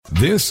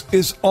This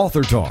is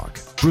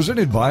AuthorTalk,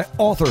 presented by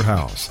Author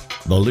House,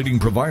 the leading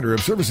provider of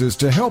services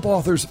to help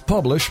authors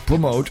publish,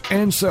 promote,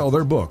 and sell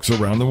their books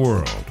around the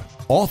world.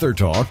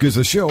 AuthorTalk is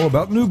a show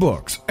about new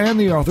books and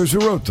the authors who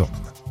wrote them.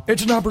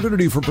 It's an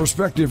opportunity for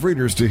prospective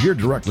readers to hear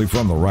directly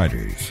from the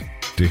writers,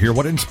 to hear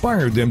what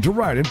inspired them to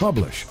write and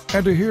publish,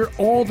 and to hear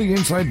all the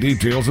inside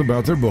details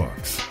about their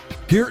books.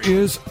 Here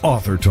is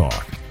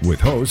AuthorTalk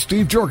with host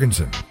Steve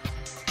Jorgensen.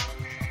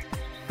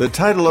 The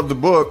title of the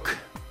book,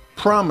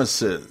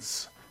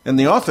 Promises. And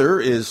the author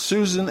is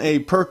Susan A.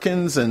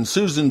 Perkins, and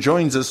Susan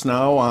joins us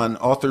now on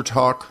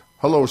AuthorTalk.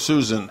 Hello,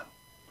 Susan.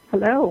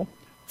 Hello.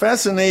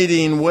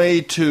 Fascinating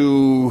way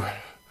to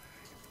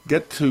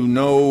get to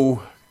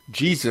know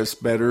Jesus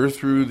better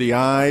through the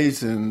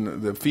eyes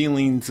and the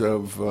feelings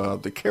of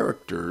the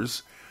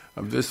characters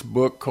of this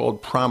book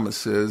called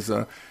Promises.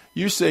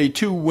 You say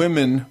two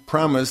women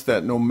promise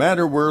that no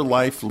matter where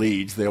life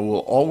leads, they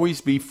will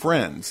always be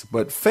friends,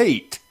 but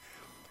fate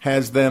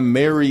has them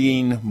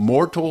marrying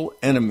mortal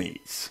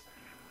enemies.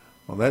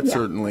 Well, that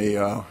certainly,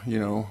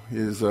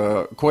 is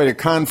quite a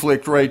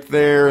conflict right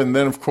there. And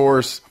then, of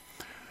course,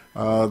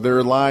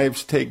 their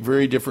lives take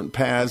very different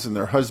paths, and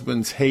their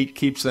husband's hate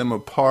keeps them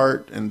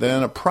apart. And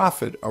then a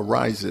prophet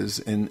arises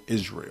in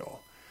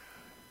Israel.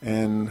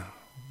 And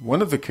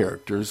one of the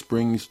characters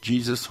brings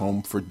Jesus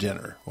home for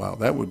dinner. Wow,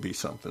 that would be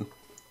something.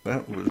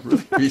 That would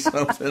really be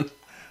something.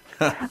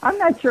 I'm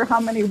not sure how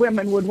many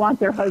women would want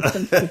their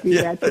husbands to do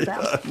that to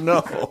them.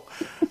 No.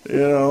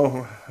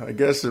 I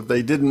guess if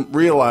they didn't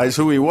realize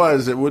who he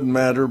was, it wouldn't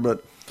matter.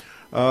 But,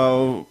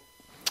 well,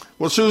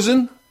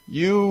 Susan,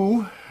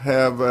 you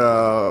have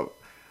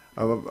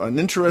an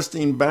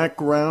interesting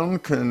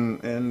background.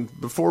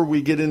 And before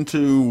we get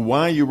into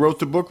why you wrote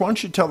the book, why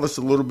don't you tell us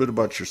a little bit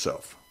about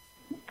yourself?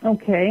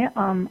 Okay.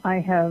 I'm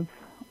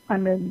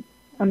an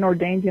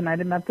ordained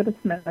United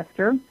Methodist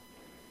minister.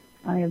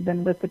 I have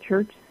been with the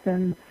church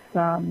since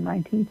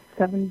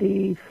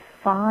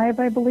 1975,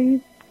 I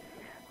believe.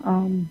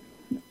 And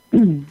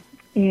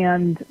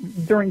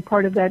during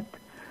part of that,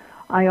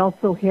 I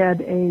also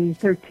had a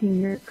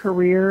 13-year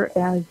career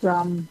as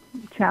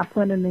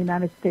chaplain in the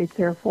United States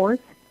Air Force,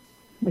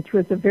 which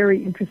was a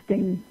very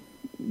interesting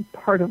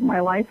part of my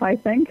life, I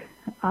think.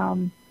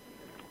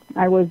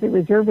 I was a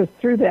reservist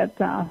through that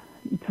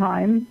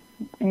time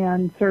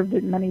and served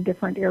at many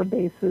different air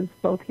bases,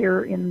 both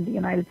here in the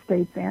United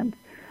States and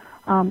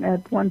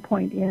at one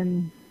point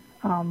in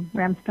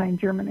Ramstein,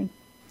 Germany.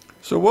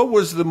 So what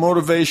was the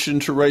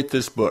motivation to write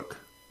this book?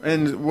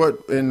 And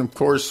of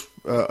course,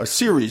 a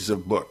series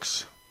of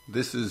books.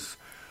 This is,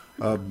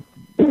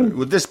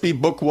 would this be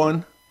book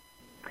one?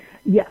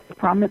 Yes,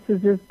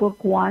 Promises is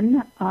book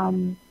one.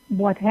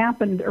 What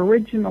happened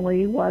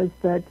originally was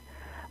that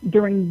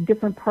during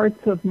different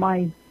parts of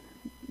my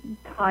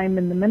time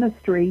in the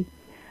ministry,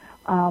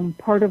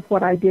 part of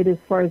what I did as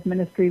far as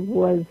ministry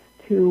was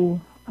to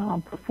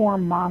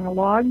perform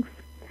monologues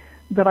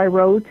that I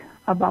wrote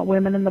about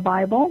women in the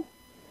Bible.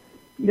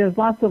 There's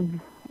lots of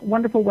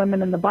wonderful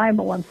women in the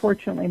Bible.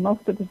 Unfortunately,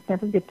 most of us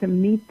never get to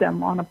meet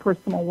them on a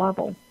personal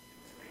level.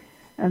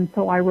 And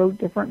so I wrote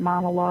different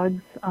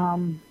monologues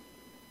and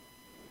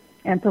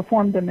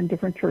performed them in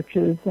different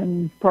churches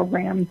and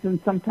programs, and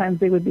sometimes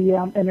they would be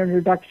an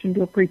introduction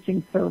to a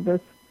preaching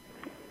service.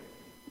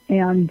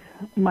 And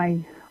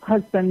my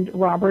husband,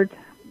 Robert,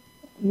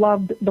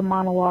 loved the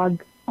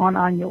monologue on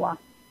Eula.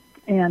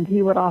 And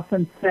he would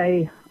often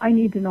say, I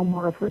need to know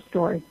more of her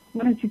story.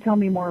 Why don't you tell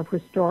me more of her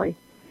story?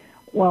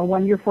 Well,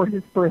 one year for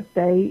his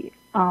birthday,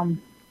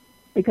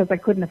 because I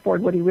couldn't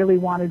afford what he really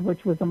wanted,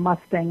 which was a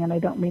Mustang, and I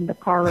don't mean the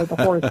car or the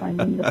horse, I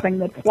mean the thing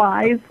that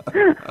flies.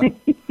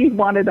 He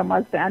wanted a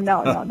Mustang.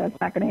 No, that's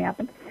not going to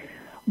happen.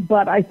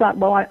 But I thought,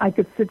 well, I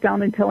could sit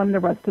down and tell him the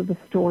rest of the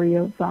story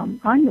of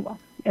Eula.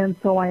 And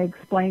so I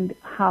explained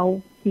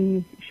how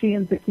she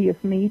and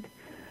Zacchaeus meet,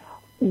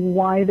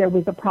 why there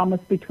was a promise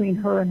between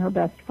her and her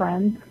best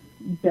friend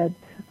that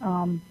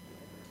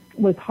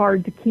was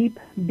hard to keep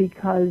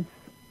because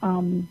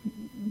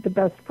the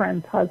best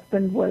friend's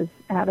husband was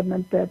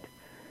adamant that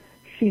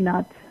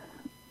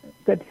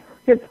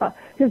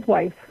his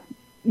wife,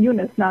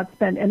 Eunice, not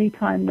spend any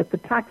time with the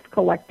tax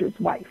collector's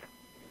wife.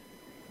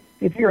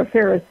 If you're a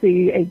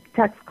Pharisee, a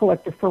tax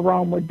collector for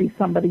Rome would be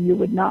somebody you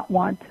would not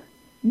want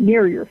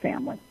near your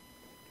family,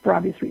 for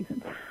obvious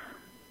reasons.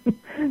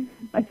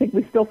 I think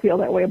we still feel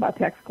that way about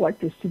tax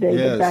collectors today,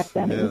 but back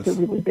then it was a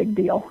really big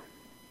deal.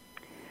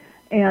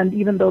 And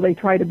even though they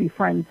try to be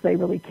friends, they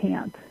really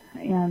can't.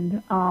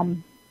 And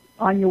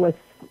Eula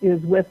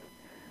is with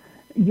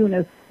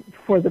Eunice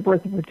for the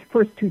birth of her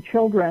first two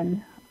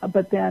children,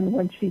 but then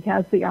when she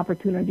has the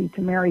opportunity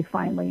to marry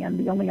finally, and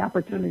the only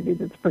opportunity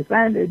that's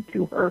presented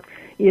to her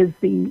is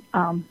to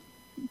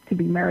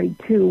be married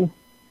to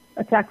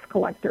a tax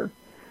collector,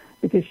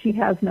 because she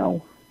has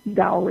no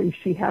dowry,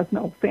 she has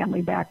no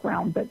family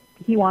background, but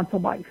he wants a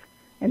wife,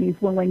 and he's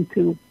willing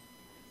to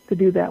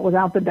do that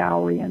without the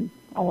dowry and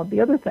all of the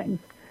other things.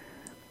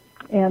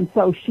 And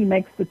so she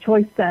makes the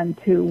choice then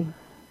to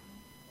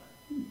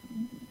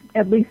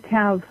at least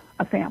have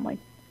a family.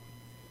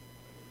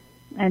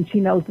 And she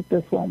knows that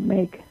this will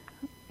make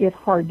it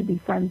hard to be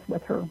friends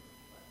with her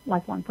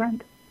lifelong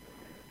friend.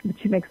 But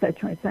she makes that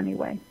choice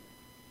anyway.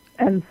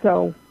 And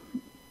so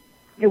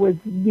it was,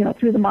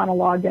 through the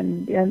monologue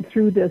and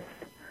through this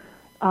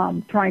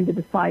trying to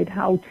decide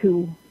how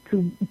to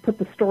put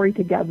the story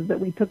together that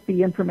we took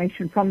the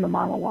information from the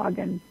monologue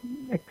and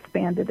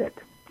expanded it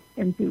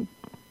into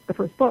the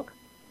first book.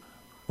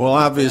 Well,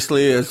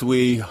 obviously, as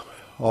we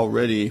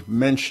already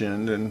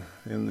mentioned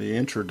in the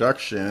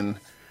introduction,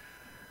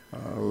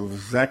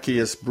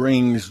 Zacchaeus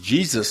brings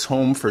Jesus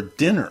home for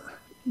dinner.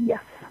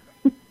 Yes.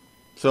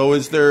 So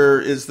is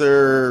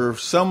there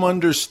some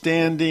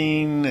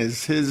understanding?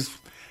 Is his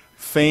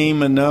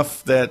fame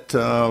enough that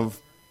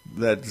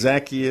that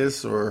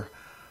Zacchaeus or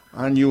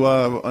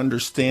Anua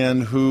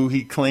understand who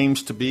he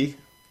claims to be?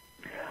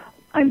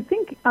 I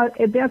think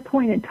at that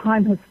point in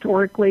time,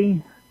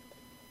 historically,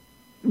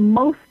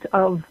 most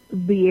of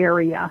the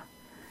area,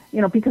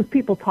 because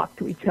people talk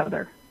to each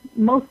other,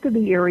 most of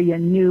the area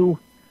knew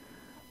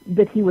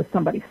that he was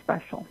somebody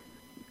special.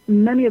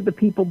 Many of the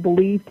people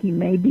believed he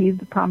may be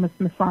the promised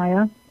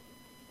Messiah.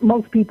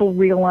 Most people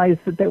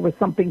realized that there was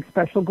something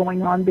special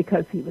going on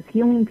because he was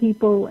healing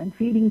people and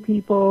feeding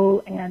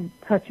people and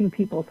touching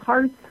people's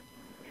hearts.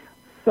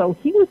 So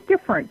he was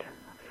different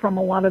from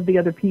a lot of the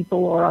other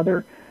people or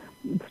other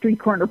street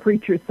corner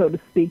preachers, so to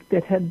speak,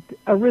 that had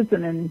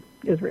arisen in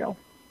Israel.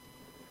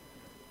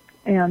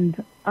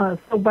 And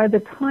so by the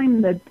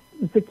time that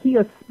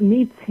Zacchaeus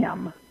meets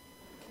him,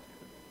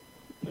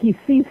 he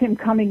sees him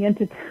coming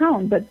into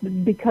town,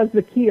 but because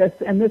Zacchaeus,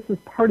 and this is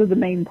part of the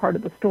main part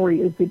of the story,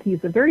 is that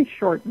he's a very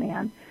short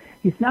man.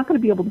 He's not going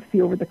to be able to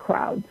see over the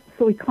crowds.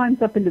 So he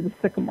climbs up into the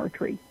sycamore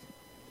tree.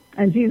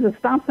 And Jesus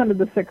stops under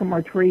the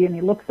sycamore tree, and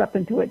he looks up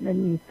into it,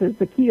 and he says,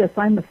 Zacchaeus,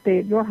 I must stay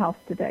at your house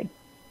today.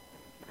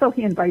 So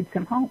he invites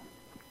him home.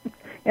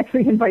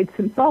 Actually, he invites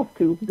himself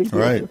to Zacchaeus.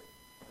 Right.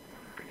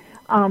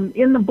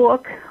 In the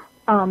book,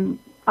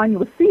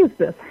 Anua sees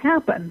this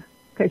happen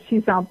because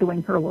she's out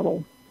doing her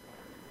little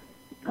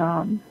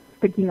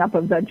picking up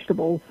of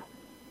vegetables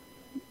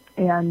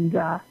and,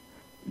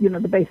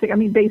 the basic,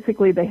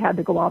 basically they had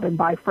to go out and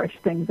buy fresh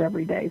things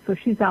every day. So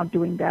she's out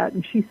doing that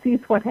and she sees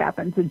what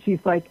happens and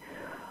she's like,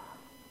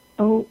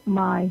 oh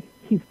my,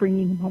 he's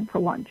bringing him home for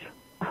lunch.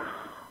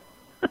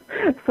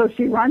 So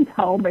she runs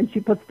home and she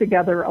puts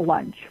together a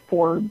lunch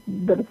for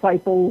the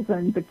disciples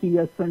and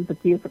Zacchaeus,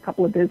 a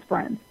couple of his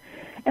friends.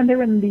 And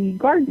they're in the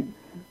garden.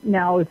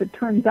 Now, as it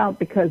turns out,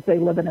 because they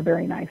live in a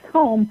very nice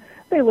home,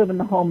 they live in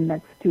the home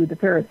next to the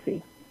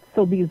Pharisee.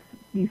 So these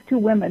two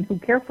women who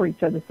care for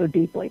each other so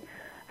deeply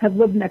have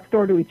lived next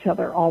door to each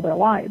other all their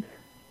lives,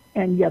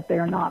 and yet they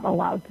are not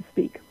allowed to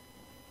speak.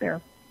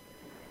 They're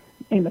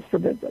Amos for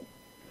visit.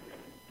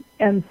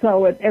 And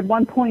so at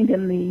one point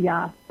in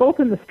the, both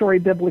in the story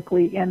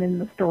biblically and in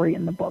the story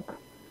in the book,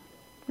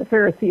 the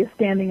Pharisee is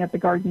standing at the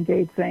garden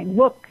gate saying,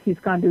 look, he's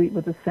gone to eat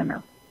with a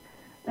sinner.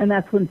 And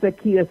that's when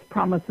Zacchaeus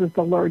promises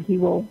the Lord he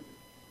will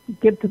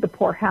give to the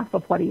poor half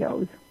of what he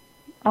owns.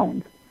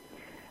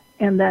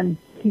 And then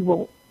he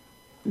will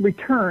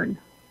return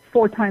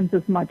 4 times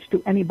as much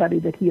to anybody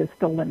that he has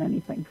stolen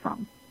anything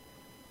from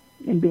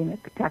in being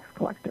a tax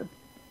collector.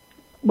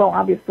 Well,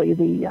 obviously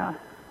the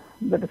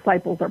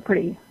disciples are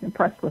pretty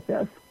impressed with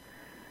this.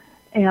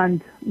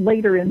 And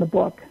later in the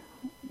book,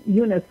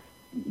 Eunice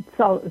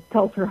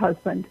tells her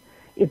husband,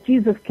 if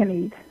Jesus can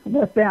eat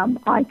with them,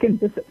 I can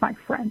visit my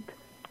friend.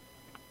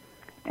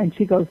 And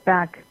she goes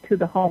back to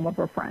the home of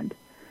her friend,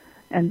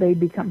 and they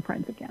become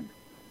friends again.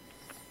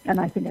 And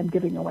I think I'm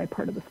giving away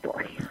part of the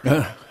story.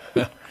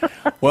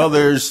 Well,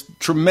 there's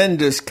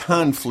tremendous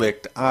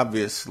conflict,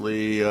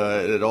 obviously,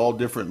 at all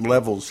different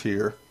levels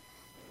here.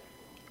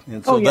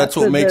 And so that's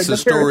what makes the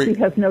story... The Pharisee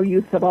has no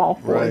use at all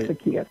for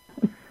Zacchaeus.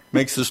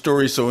 Makes the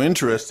story so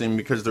interesting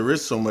because there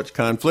is so much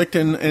conflict,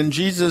 and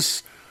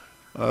Jesus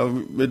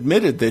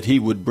admitted that he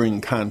would bring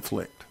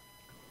conflict.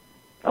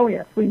 Oh,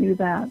 yes, we knew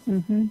that.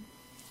 Mm-hmm.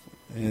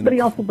 But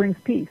he also brings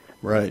peace.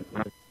 Right.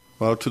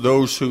 Well, to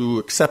those who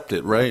accept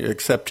it, right?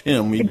 Accept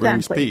him, he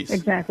brings peace.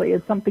 Exactly.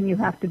 It's something you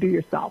have to do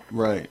yourself.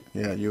 Right.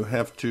 Yeah, you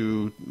have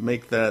to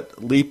make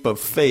that leap of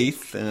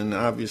faith, and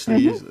obviously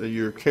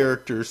your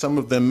character, some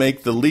of them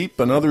make the leap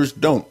and others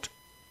don't.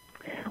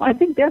 I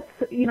think that's,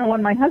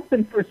 when my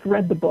husband first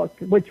read the book,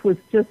 which was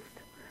just,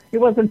 it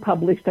wasn't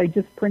published. I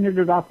just printed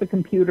it off the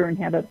computer and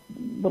had a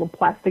little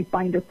plastic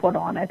binder put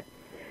on it.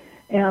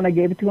 And I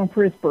gave it to him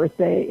for his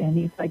birthday, and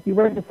he's like, you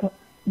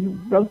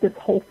wrote this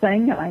whole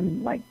thing? And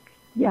I'm like,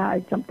 yeah, I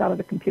jumped out of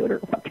the computer.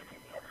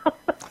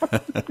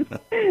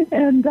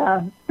 And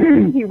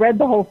he read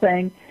the whole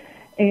thing,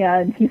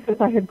 and he says,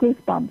 I have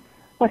goosebumps.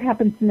 What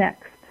happens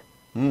next?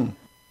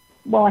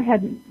 Well, I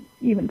hadn't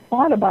even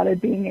thought about it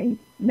being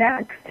a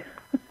next.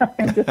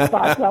 I just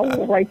thought, well,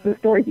 we'll write the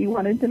story he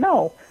wanted to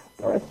know.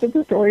 The rest of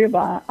the story of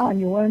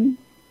Anua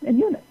and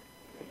Eunice.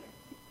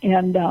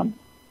 And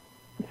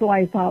so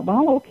I thought,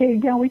 well, okay,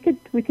 yeah, we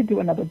could do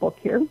another book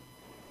here.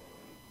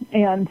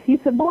 And he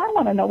said, well, I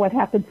want to know what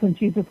happens when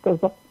Jesus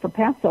goes up for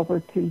Passover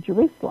to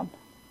Jerusalem,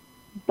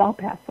 the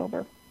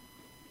Passover.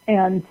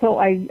 And so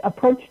I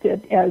approached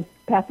it as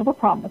Passover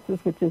Promises,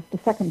 which is the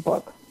second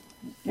book,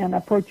 and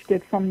approached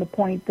it from the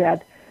point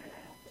that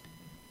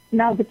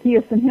now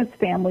Zacchaeus and his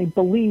family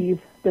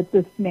believe that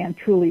this man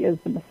truly is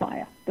the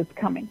Messiah that's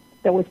coming.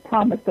 That was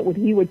promised that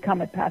he would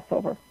come at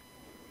Passover.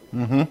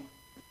 Mm-hmm.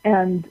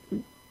 And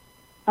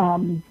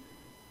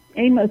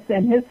Amos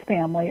and his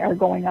family are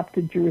going up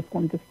to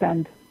Jerusalem to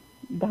spend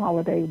the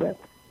holiday with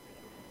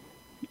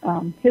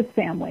his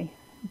family,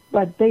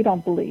 but they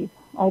don't believe,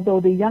 although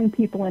the young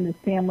people in his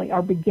family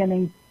are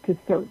beginning to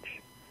search.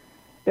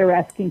 They're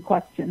asking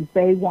questions.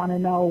 They want to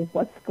know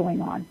what's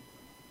going on.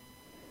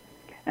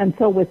 And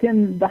so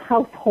within the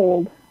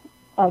household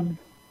of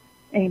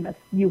Amos,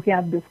 you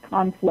have this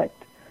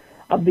conflict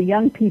of the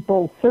young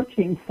people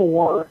searching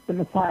for the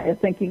Messiah,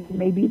 thinking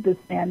maybe this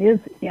man is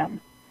him.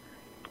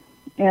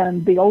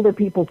 And the older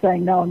people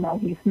saying, no,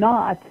 he's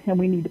not, and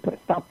we need to put a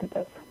stop to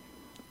this.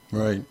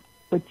 Right.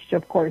 Which,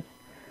 of course,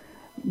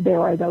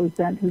 there are those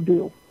then who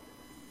do,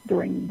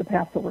 during the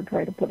Passover,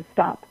 try to put a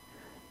stop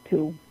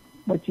to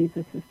what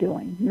Jesus is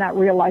doing, not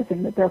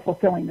realizing that they're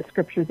fulfilling the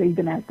Scriptures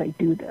even as they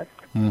do this.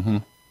 Mm-hmm.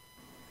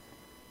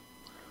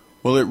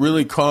 Well, it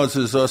really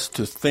causes us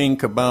to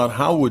think about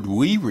how would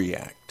we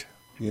react.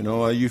 You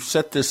know, you've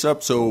set this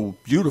up so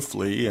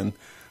beautifully and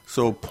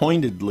so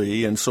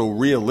pointedly and so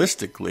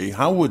realistically.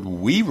 How would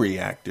we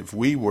react if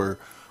we were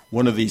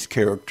one of these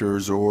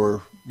characters,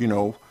 or, you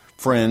know,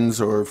 friends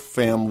or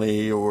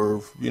family,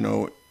 or, you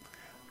know,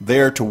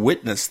 there to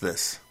witness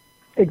this?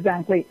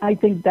 Exactly. I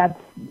think that's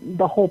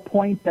the whole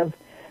point of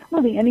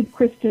really any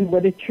Christian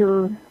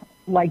literature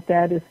like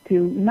that, is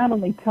to not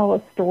only tell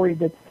a story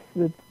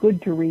that's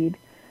good to read,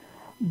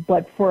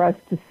 but for us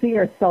to see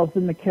ourselves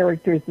in the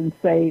characters and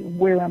say,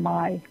 where am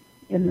I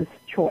in this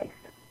choice?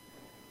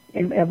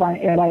 Have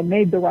I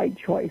made the right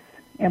choice?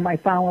 Am I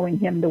following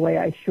him the way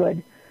I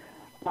should?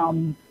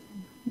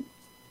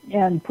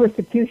 And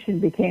persecution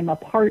became a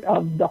part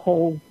of the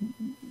whole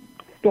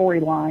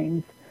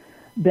storylines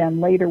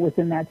then later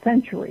within that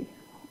century,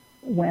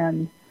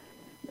 when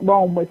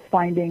Rome was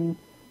finding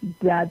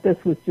that this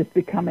was just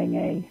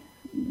becoming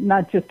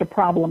not just a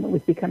problem, it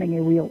was becoming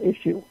a real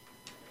issue.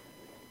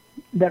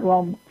 That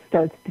Rome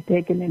starts to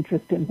take an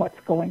interest in what's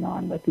going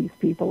on with these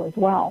people as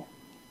well,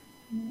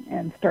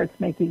 and starts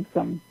making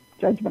some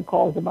judgment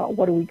calls about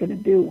what are we going to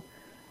do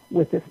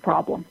with this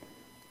problem.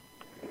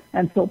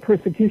 And so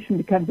persecution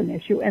becomes an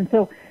issue. And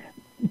so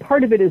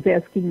part of it is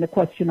asking the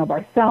question of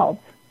ourselves,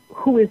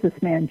 who is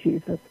this man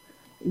Jesus?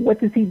 What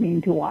does he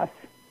mean to us?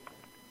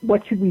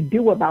 What should we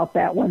do about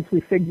that once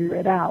we figure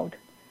it out?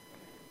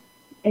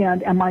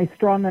 And am I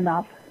strong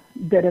enough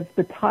that if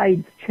the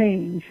tides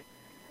change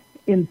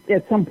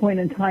at some point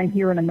in time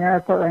here in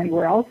America or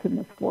anywhere else in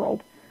this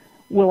world,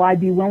 will I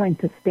be willing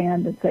to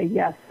stand and say,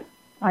 yes,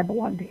 I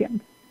belong to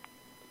him?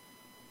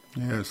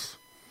 Yes.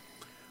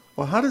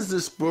 Well, how does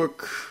this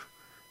book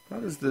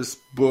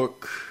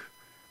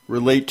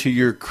relate to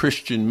your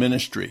Christian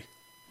ministry?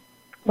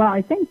 Well,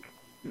 I think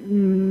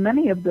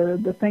many of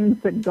the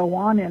things that go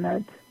on in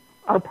it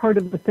are part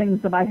of the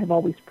things that I have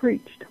always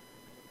preached,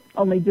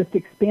 only just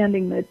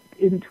expanding it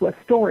into a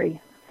story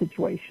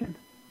situation.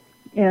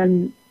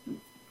 And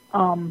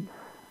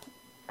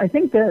I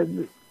think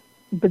the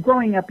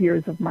growing up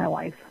years of my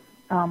life,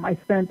 I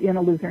spent in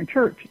a Lutheran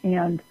church,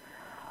 and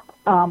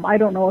I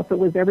don't know if it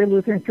was every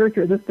Lutheran church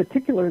or this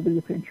particular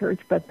Lutheran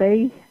church, but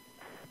they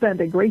spent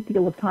a great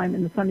deal of time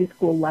in the Sunday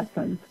school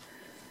lessons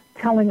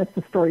telling us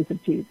the stories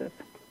of Jesus.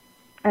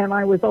 And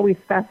I was always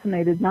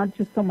fascinated not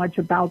just so much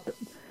about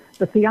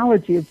the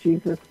theology of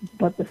Jesus,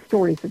 but the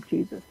stories of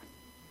Jesus.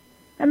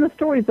 And the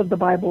stories of the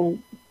Bible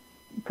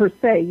per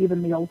se,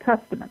 even the Old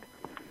Testament.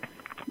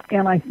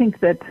 And I think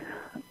that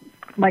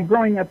my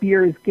growing up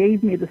years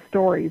gave me the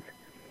stories,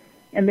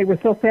 and they were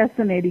so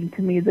fascinating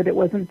to me that it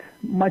wasn't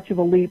much of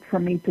a leap for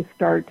me to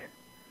start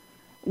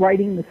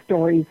writing the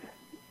stories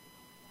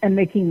and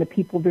making the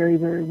people very,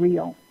 very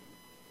real.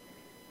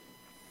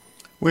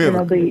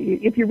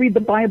 If you read the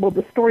Bible,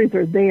 the stories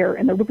are there,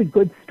 and they're really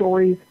good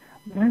stories.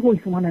 But I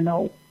always want to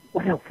know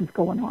what else is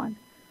going on.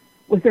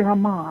 Was there a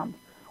mom?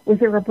 Was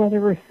there a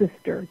brother or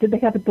sister? Did they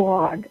have a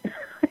dog?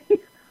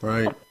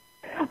 Right.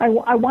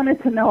 I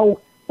wanted to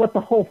know what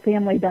the whole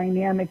family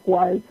dynamic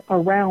was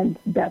around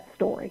that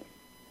story.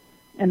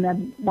 And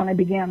then when I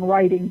began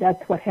writing,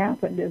 that's what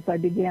happened, is I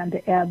began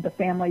to add the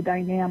family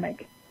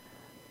dynamic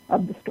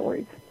of the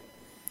stories.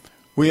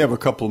 We have a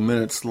couple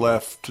minutes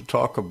left to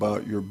talk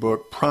about your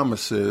book,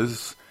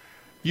 Promises.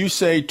 You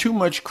say too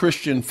much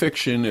Christian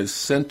fiction is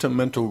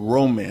sentimental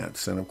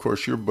romance, and of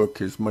course your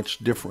book is much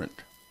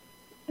different.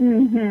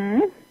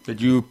 Mm-hmm.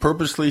 Did you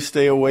purposely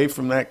stay away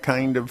from that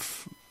kind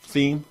of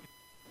theme?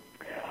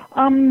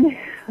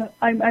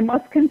 I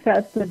must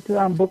confess that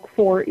book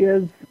 4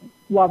 is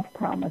Love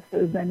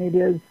Promises, and it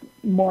is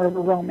more of a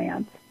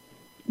romance.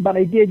 But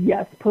I did,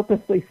 yes,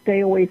 purposely stay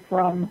away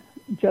from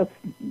just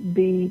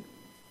the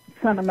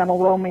sentimental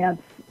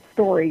romance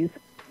stories,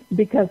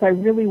 because I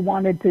really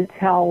wanted to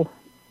tell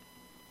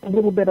a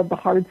little bit of the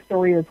hard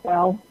story as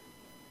well.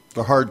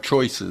 The hard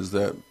choices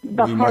that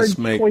we must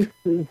make. The hard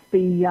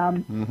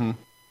choices,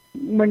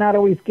 we're not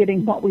always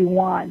getting what we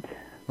want.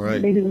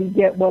 Right. Maybe we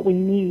get what we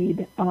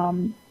need.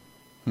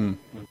 Yes.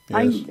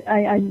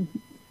 I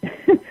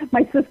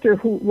my sister,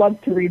 who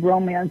loves to read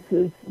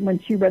romances, when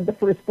she read the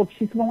first book,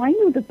 she said, well, I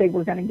knew that they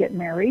were going to get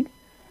married.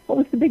 What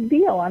was the big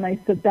deal? And I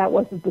said, that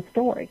wasn't the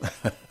story.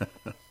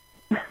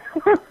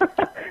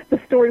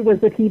 The story was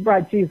that he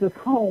brought Jesus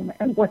home,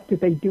 and what do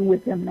they do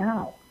with him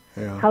now?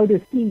 Yeah. How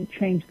does he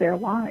change their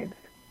lives?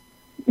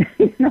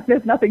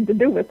 There's nothing to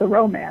do with the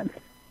romance.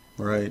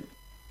 Right.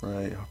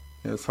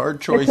 It's hard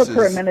It choices. took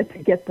her a minute to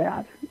get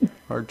that.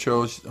 Hard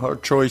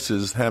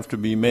choices have to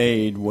be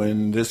made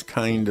when this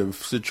kind of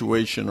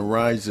situation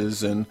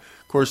arises. And,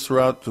 of course,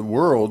 throughout the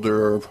world,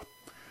 there are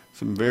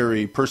some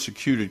very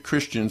persecuted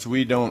Christians.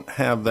 We don't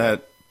have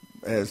that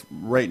as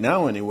right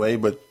now anyway,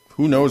 but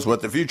who knows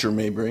what the future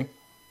may bring.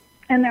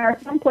 And there are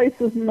some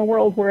places in the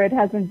world where it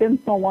hasn't been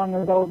so long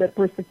ago that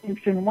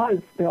persecution was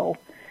still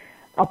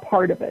a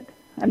part of it.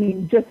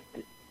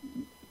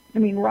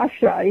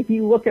 Russia, if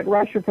you look at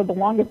Russia, for the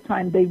longest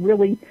time, they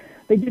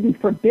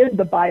didn't forbid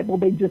the Bible,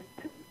 they just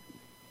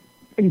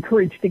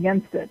encouraged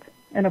against it.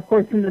 And of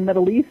course, in the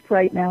Middle East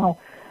right now,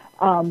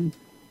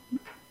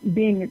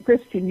 being a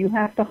Christian, you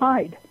have to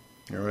hide.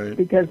 Right.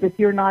 Because if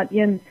you're not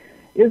in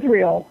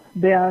Israel,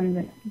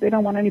 then they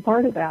don't want any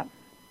part of that.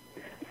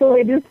 So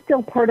it is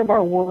still part of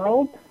our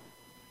world,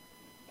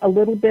 a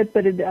little bit,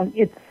 but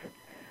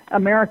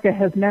America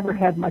has never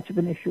had much of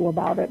an issue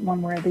about it,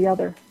 one way or the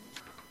other.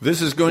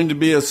 This is going to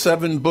be a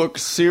 7-book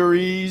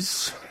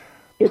series.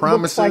 It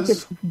Promises. Looks like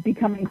it's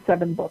becoming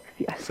 7 books,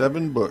 yes.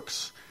 7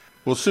 books.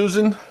 Well,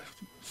 Susan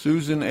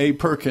A.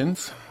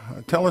 Perkins,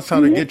 tell us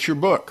how to get your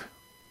book.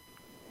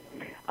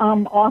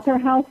 Author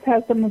House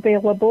has them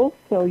available,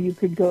 so you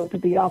could go to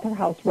the Author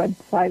House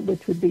website,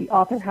 which would be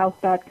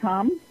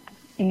authorhouse.com,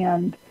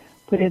 and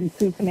put in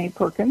Susan A.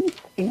 Perkins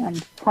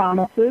and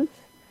Promises,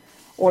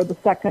 or the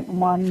second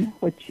one,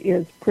 which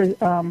is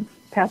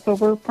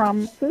Passover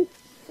Promises,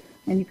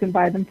 and you can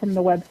buy them from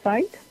the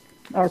website,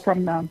 or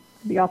from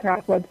the Author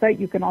House website.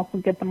 You can also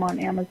get them on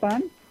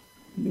Amazon,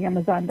 the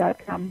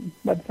Amazon.com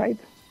website.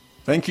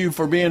 Thank you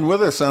for being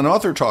with us on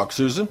Author Talk,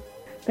 Susan.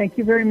 Thank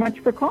you very much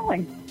for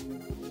calling.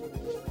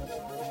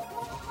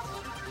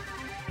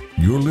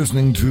 You're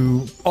listening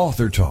to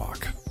Author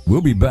Talk. We'll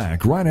be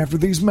back right after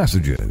these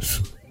messages.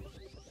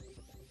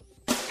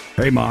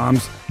 Hey,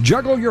 moms,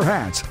 juggle your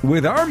hats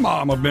with our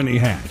mom of many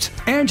hats,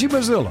 Angie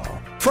Mazzillo.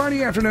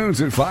 Friday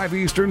afternoons at 5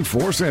 Eastern,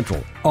 4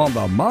 Central on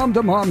the Mom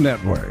to Mom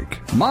Network.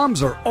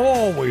 Moms are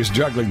always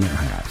juggling their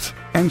hats.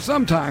 And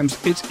sometimes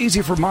it's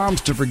easy for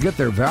moms to forget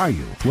their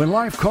value when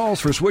life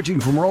calls for switching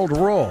from role to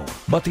role.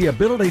 But the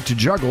ability to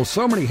juggle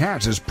so many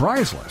hats is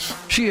priceless.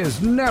 She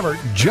is never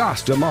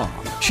just a mom.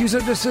 She's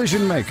a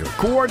decision maker,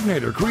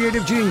 coordinator,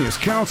 creative genius,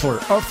 counselor,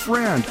 a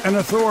friend, an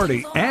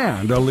authority,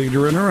 and a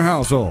leader in her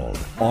household.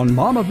 On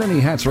Mom of Many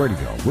Hats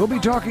Radio, we'll be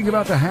talking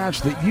about the hats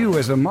that you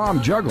as a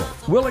mom juggle.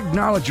 We'll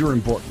acknowledge your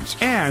importance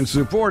and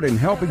support in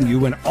helping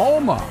you and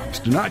all moms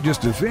to not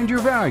just defend your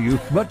value,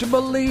 but to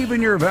believe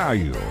in your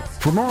value.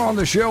 For more on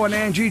the show and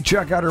Angie,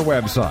 check out her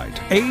website,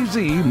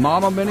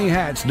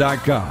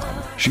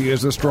 azmamamanyhats.com. She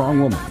is a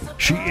strong woman.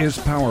 She is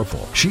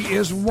powerful. She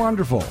is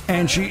wonderful.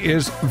 And she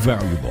is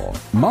valuable.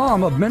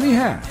 Mom of Many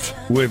Hats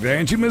with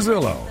Angie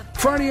Mazzillo.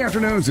 Friday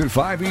afternoons at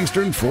 5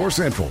 Eastern, 4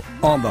 Central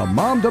on the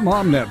Mom to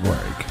Mom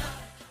Network.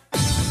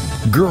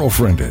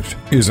 Girlfriended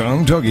is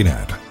on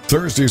TogiNet.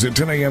 Thursdays at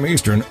 10 a.m.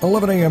 Eastern,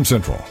 11 a.m.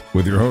 Central,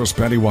 with your hosts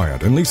Patty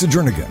Wyatt and Lisa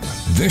Jernigan.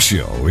 This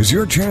show is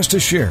your chance to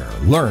share,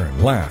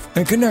 learn, laugh,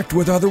 and connect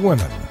with other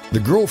women. The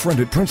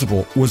Girlfriended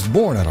principle was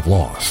born out of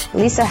loss.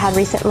 Lisa had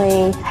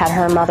recently had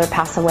her mother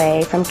pass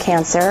away from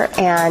cancer,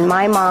 and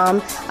my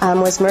mom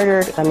was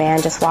murdered. A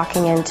man just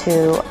walking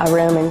into a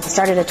room and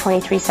started a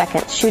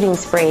 23-second shooting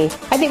spree.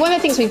 I think one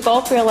of the things we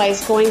both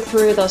realized going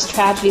through those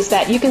tragedies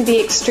that you can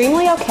be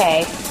extremely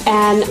okay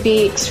and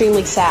be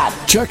extremely sad.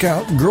 Check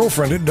out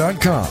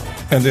girlfriended.com.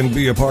 And then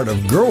be a part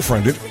of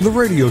Girlfriended, the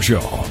radio show.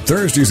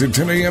 Thursdays at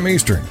 10 a.m.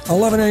 Eastern,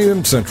 11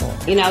 a.m. Central.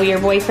 You know,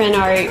 your boyfriend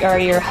or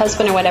your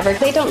husband or whatever,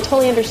 they don't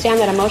totally understand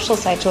that emotional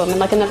side to them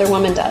like another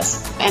woman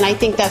does. And I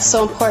think that's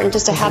so important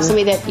just to have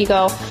somebody that you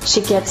go,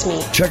 she gets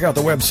me. Check out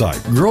the website,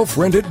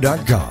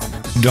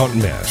 girlfriended.com. Don't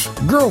miss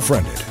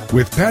Girlfriended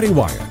with Patty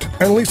Wyatt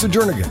and Lisa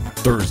Jernigan.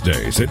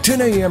 Thursdays at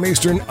 10 a.m.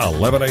 Eastern,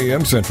 11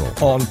 a.m. Central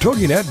on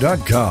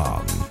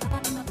TogiNet.com.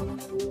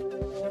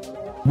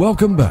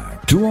 Welcome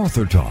back to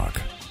Author Talk.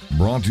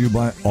 Brought to you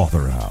by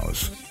Author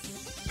House,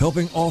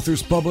 helping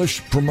authors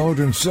publish, promote,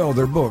 and sell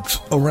their books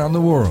around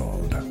the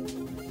world.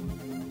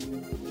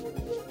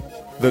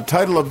 The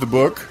title of the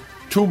book,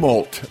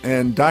 Tumult,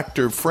 and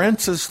Dr.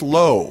 Francis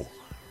Lowe,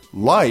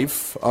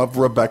 Life of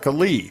Rebecca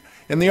Lee.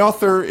 And the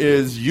author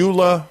is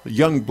Eula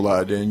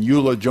Youngblood, and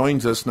Eula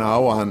joins us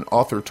now on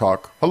Author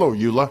Talk. Hello,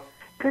 Eula.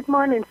 Good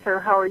morning, sir.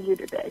 How are you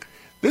today?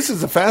 This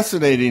is a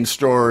fascinating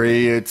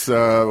story. It's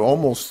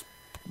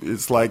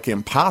it's like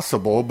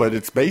impossible, but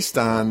it's based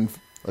on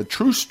a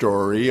true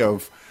story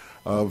of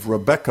of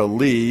Rebecca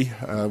Lee.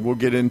 We'll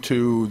get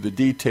into the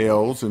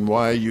details and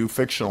why you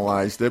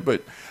fictionalized it,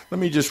 but let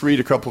me just read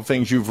a couple of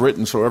things you've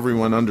written so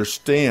everyone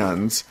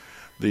understands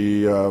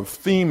the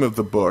theme of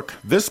the book.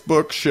 This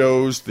book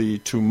shows the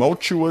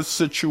tumultuous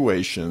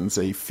situations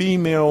a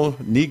female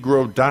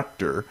Negro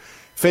doctor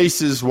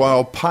faces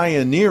while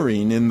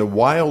pioneering in the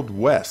Wild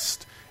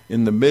West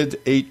in the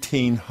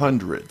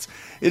mid-1800s.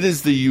 It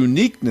is the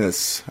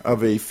uniqueness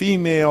of a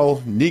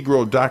female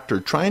Negro doctor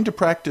trying to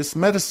practice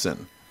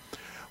medicine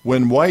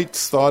when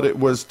whites thought it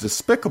was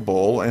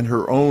despicable and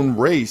her own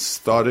race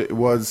thought it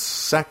was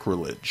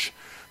sacrilege.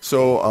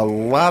 So a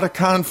lot of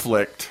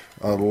conflict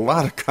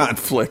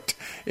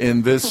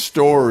in this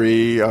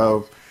story.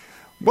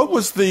 What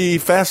was the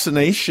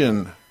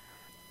fascination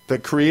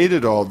that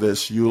created all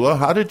this, Eula?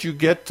 How did you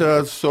get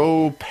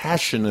so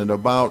passionate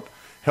about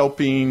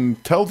helping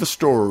tell the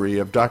story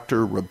of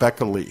Dr.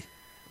 Rebecca Lee?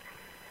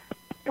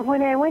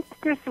 When I went to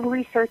do some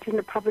research in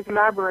the public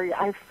library,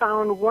 I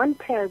found one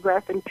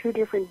paragraph in two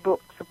different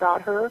books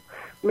about her,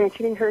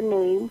 mentioning her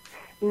name.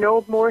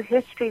 No more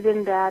history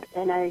than that,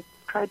 and I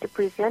tried to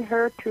present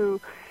her to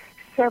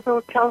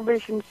several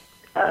television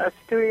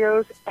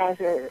studios as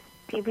a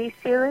TV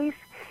series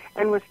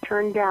and was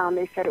turned down.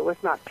 They said it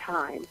was not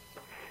time.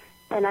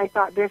 And I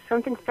thought there's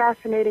something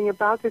fascinating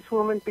about this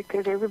woman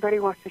because everybody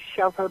wants to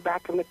shove her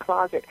back in the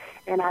closet,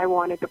 and I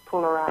wanted to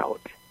pull her out.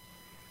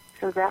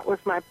 So that was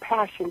my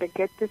passion, to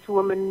get this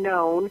woman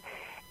known.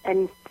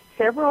 And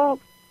several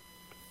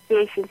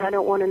stations, I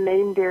don't want to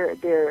name their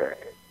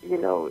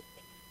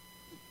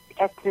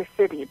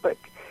ethnicity, but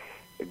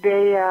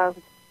they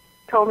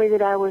told me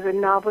that I was a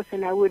novice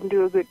and I wouldn't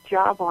do a good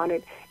job on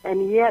it.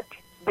 And yet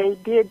they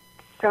did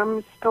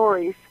some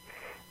stories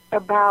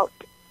about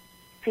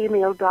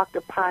female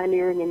doctor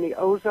pioneering in the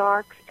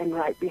Ozarks, and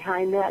right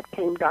behind that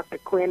came Dr.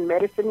 Quinn,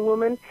 medicine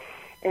woman.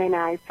 And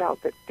I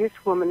felt that this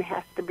woman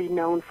has to be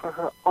known for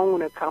her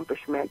own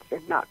accomplishments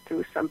and not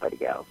through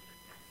somebody else.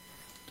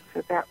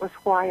 So that was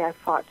why I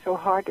fought so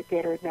hard to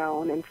get her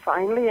known. And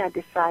finally I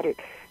decided,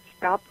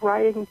 stop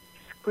writing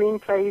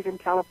screenplays and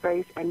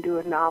teleplays and do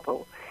a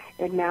novel.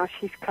 And now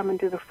she's coming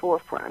to the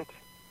forefront.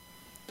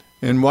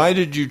 And why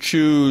did you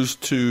choose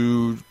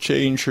to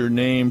change her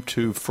name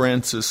to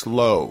Frances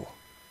Lowe?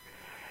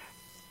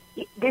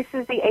 This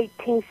is the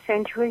 18th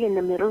century, in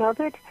the middle of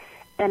it.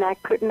 And I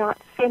could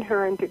not send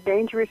her into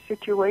dangerous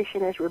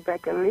situation as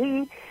Rebecca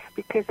Lee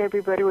because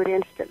everybody would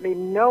instantly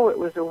know it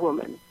was a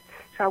woman.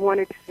 So I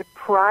wanted to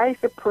surprise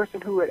the person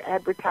who was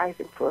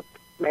advertising for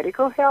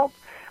medical help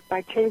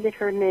by changing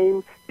her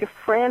name to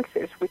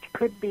Frances, which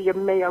could be a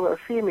male or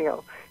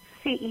female.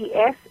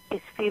 CES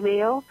is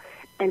female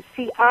and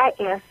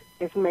CIS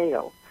is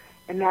male.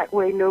 And that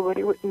way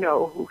nobody would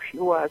know who she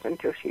was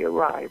until she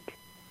arrived.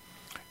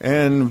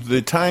 And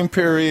the time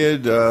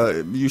period,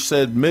 you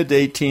said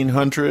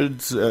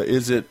mid-1800s,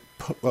 is it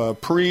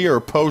pre- or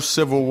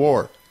post-Civil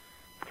War?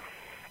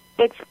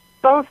 It's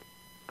both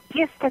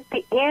just at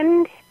the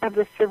end of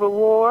the Civil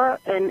War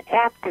and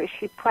after.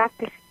 She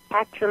practiced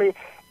actually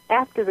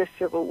after the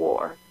Civil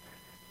War.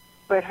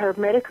 But her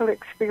medical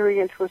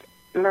experience was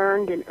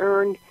learned and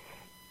earned.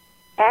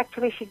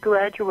 Actually, she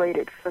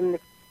graduated from the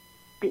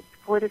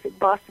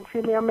Boston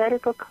Female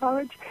Medical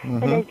College in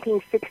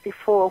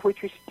 1864,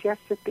 which was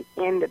just at the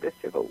end of the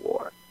Civil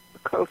War,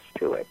 close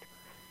to it.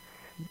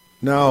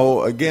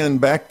 Now, again,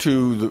 back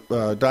to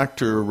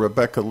Dr.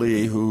 Rebecca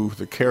Lee, who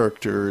the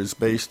character is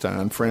based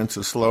on,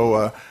 Frances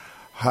Lowe.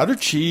 How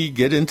did she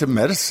get into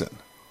medicine?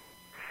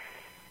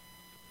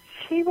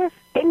 She was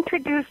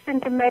introduced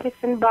into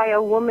medicine by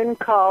a woman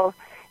called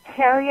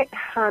Harriet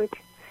Hunt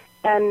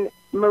and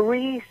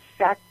Marie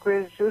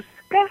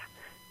Sakrazuska.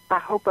 I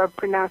hope I'm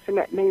pronouncing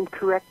that name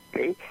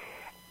correctly.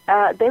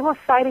 They were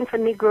fighting for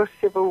Negro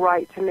civil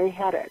rights, and they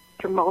had a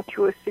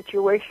tumultuous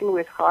situation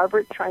with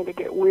Harvard trying to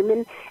get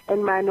women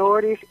and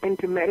minorities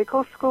into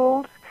medical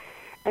schools.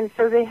 And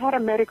so they had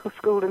a medical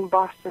school in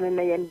Boston, and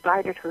they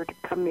invited her to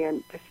come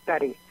in to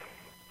study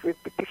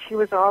because she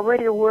was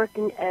already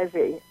working as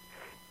a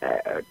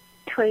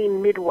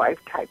trained midwife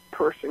type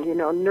person,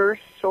 nurse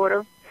sort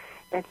of.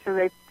 And so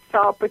they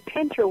saw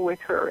potential with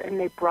her, and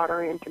they brought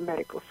her into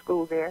medical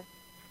school there.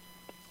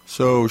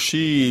 So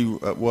she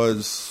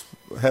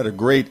had a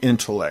great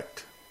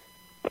intellect.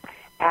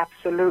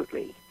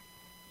 Absolutely.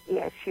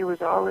 Yes, she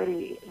was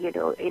already,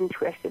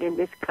 interested in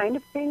this kind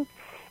of thing.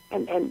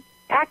 And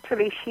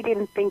actually, she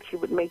didn't think she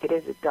would make it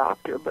as a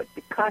doctor, but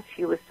because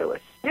she was so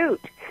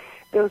astute,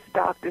 those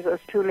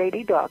two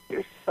lady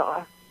doctors,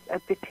 saw a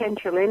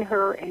potential in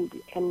her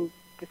and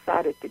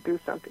decided to do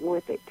something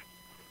with it.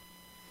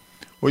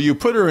 Well, you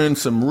put her in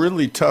some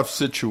really tough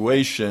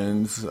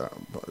situations.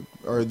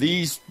 Are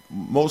these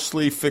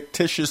mostly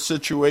fictitious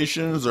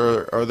situations,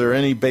 or are there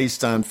any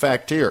based on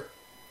fact here?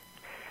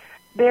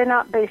 They're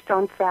not based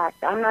on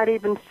fact. I'm not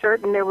even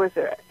certain there was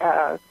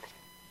a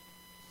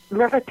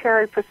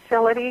military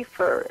facility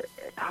for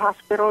a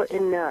hospital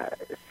in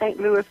St.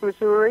 Louis,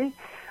 Missouri,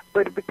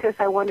 but because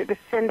I wanted to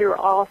send her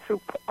all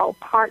through all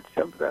parts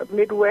of the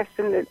Midwest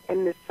and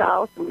the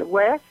South and the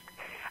West,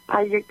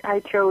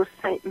 I chose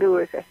St.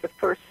 Louis as the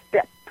first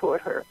step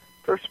toward her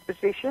first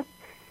position,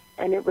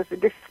 and it was a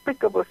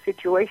despicable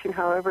situation,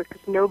 however,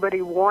 because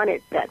nobody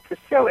wanted that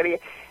facility.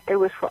 It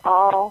was for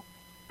all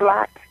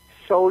black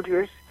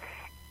soldiers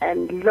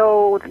and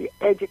lowly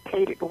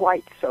educated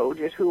white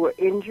soldiers who were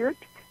injured,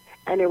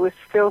 and it was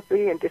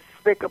filthy and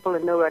despicable,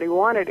 and nobody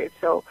wanted it.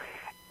 So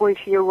when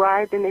she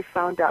arrived and they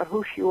found out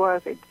who she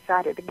was, they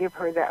decided to give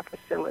her that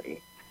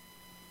facility.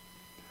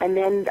 And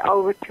then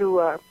over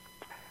to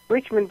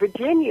Richmond,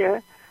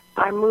 Virginia,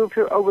 I moved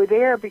her over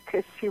there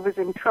because she was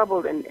in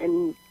trouble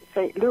in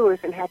St. Louis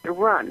and had to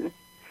run.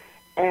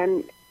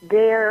 And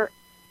there,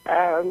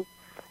 I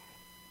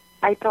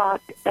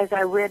thought, as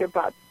I read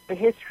about the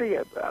history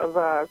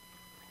of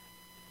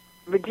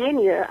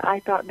Virginia, I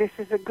thought this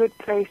is a good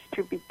place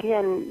to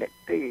begin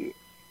the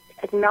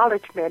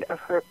acknowledgement of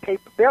her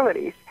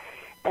capabilities.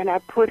 And I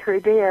put her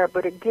there,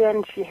 but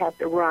again, she had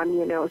to run,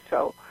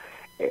 so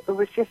it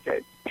was just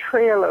a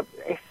trail of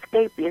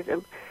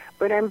escapism.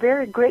 But I'm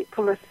very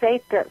grateful to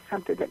say that's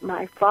something that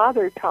my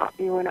father taught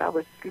me when I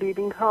was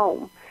leaving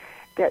home,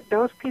 that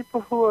those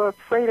people who are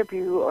afraid of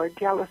you or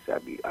jealous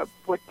of you, of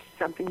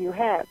something you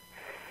have.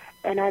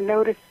 And I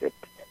noticed that,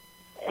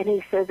 and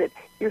he said that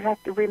you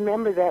have to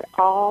remember that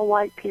all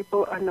white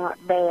people are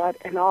not bad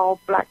and all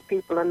black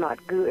people are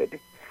not good.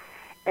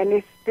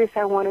 And this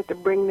I wanted to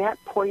bring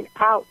that point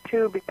out,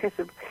 too, because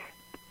of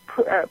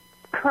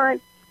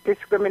current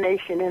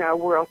discrimination in our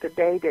world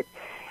today, that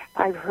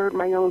I've heard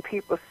my own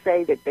people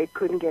say that they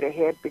couldn't get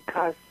ahead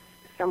because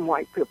some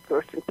white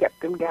person kept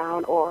them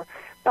down, or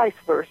vice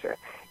versa.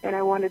 And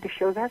I wanted to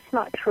show that's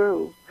not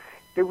true.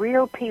 The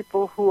real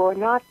people who are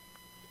not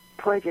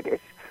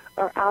prejudiced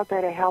are out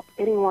there to help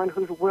anyone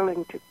who's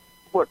willing to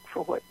work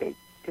for what they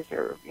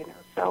deserve,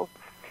 So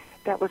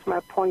that was my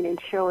point in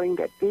showing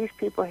that these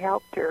people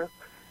helped her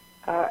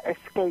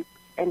escape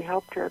and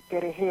helped her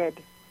get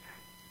ahead.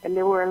 And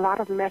there were a lot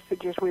of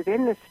messages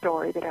within the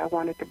story that I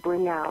wanted to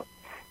bring out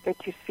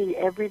that you see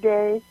every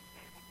day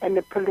in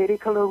the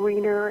political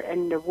arena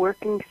and the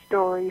working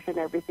stories and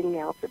everything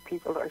else, that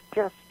people are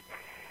just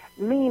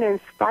mean and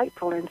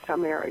spiteful in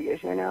some areas,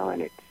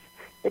 and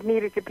it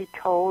needed to be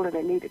told and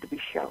it needed to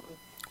be shown.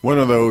 One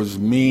of those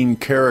mean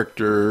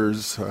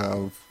characters,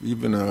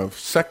 even a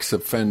sex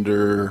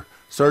offender,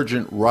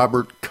 Sergeant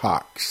Robert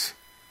Cox.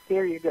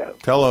 There you go.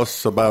 Tell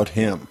us about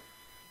him.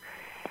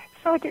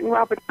 Sergeant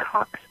Robert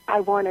Cox, I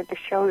wanted to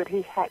show that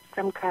he had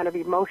some kind of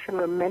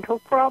emotional or mental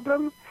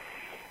problem.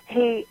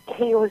 He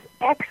was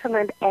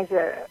excellent as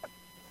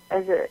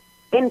a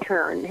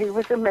intern. He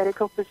was a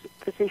medical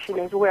physician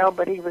as well,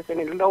 but he was in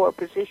a lower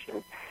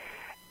position.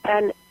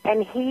 And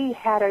he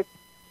had a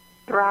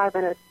drive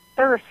and a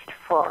thirst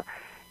for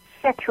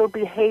sexual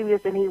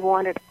behaviors, and he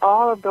wanted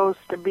all of those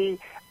to be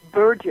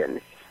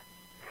virgins.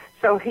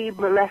 So he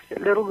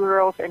molested little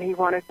girls, and he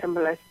wanted to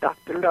molest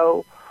Dr.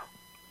 Lowe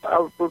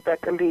of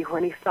Rebecca Lee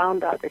when he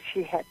found out that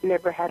she had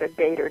never had a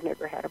date or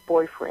never had a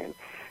boyfriend.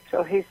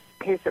 So his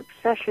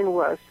obsession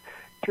was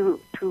to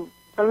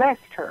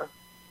molest her.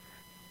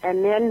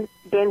 And then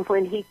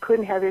when he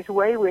couldn't have his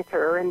way with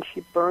her and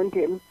she burned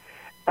him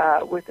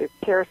with a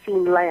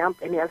kerosene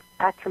lamp and he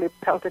actually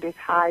pelted his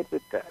hide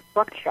with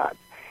buckshot,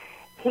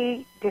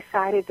 he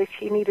decided that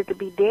she needed to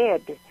be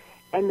dead.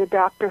 And the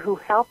doctor who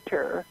helped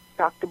her,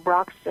 Dr.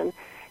 Broxton,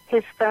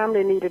 his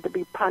family needed to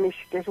be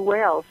punished as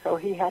well. So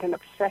he had an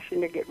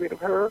obsession to get rid of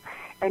her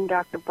and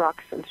Dr.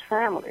 Broxton's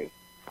family.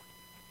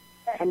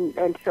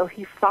 And so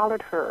he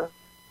followed her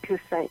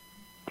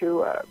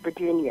to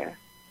Virginia,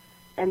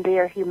 and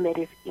there he met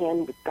his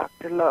end with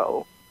Dr.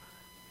 Lowe.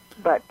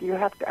 But you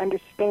have to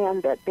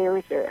understand that there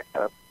is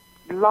a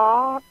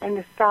law in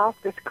the South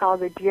that's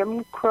called the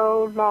Jim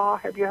Crow law.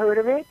 Have you heard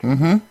of it?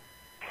 Mm-hmm.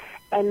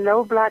 And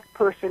no black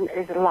person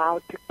is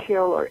allowed to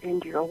kill or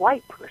injure a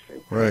white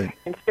person. Right.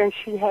 And since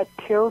she had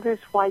killed this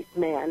white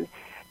man,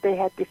 they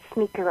had to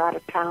sneak her out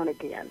of town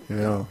again.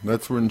 Yeah,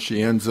 that's when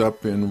she ends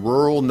up in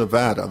rural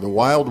Nevada, the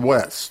Wild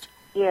West.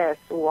 Yes,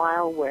 the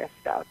Wild West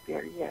out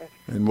there, yes.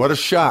 And what a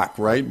shock,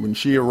 right, when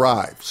she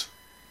arrives.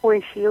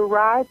 When she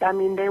arrived, I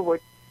mean, they were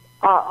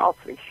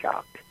awfully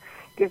shocked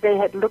because they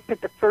had looked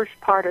at the first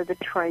part of the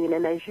train,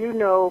 and as you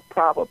know,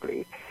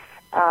 probably,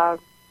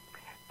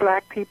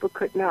 black people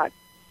could not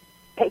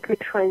take the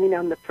train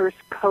on the first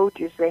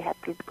coaches. They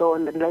had to go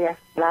in the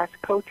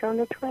last coach on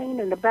the train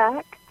in the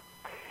back.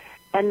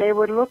 And they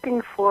were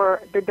looking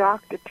for the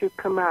doctor to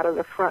come out of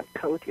the front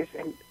coaches,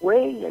 and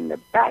way in the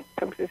back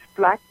comes this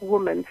black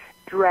woman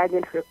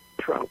dragging her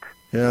trunk.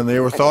 Yeah, and they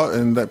were thought,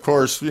 and of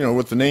course,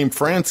 with the name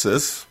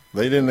Frances,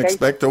 they didn't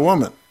expect a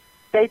woman.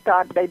 They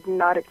thought they did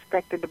not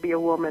expect it to be a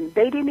woman.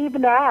 They didn't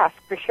even ask,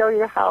 to show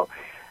you how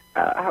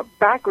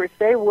backwards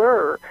they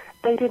were.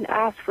 They didn't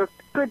ask for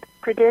good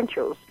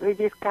credentials. They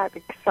just got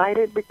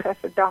excited because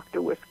the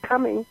doctor was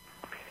coming.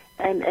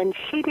 And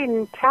she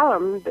didn't tell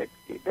him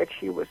that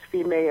she was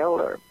female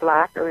or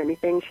black or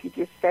anything. She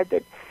just said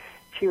that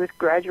she was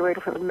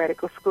graduated from a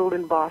medical school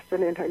in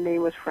Boston, and her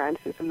name was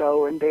Frances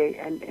Lowe, and they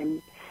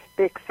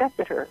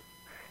accepted her.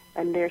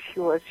 And there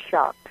she was,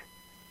 shocked.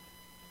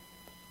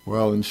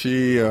 Well, and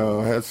she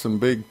had some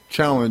big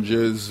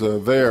challenges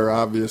there,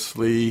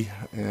 obviously,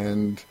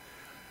 and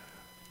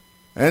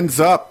ends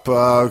up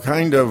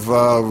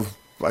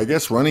I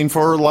guess, running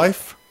for her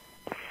life.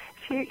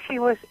 She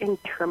was in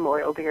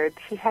turmoil there.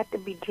 She had to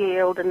be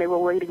jailed, and they were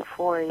waiting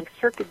for a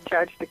circuit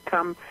judge to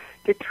come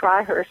to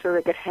try her so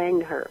they could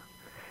hang her.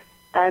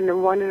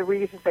 And one of the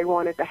reasons they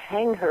wanted to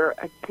hang her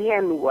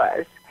again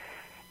was,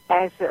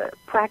 as a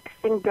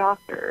practicing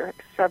doctor,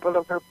 several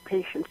of her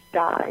patients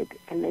died,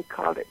 and they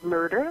called it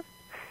murder.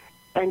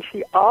 And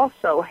she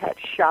also had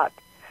shot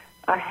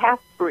a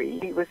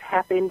half-breed. He was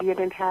half Indian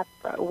and half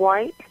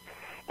white,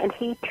 and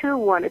he, too,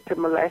 wanted to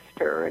molest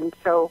her. And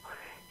so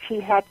she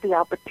had the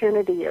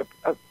opportunity of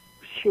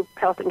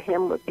pelting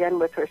him again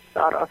with her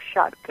sawed-off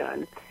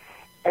shotgun,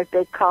 as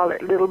they call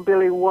it, Little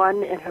Billy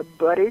One and her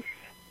buddies.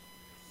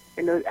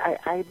 You know,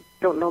 I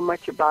don't know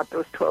much about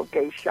those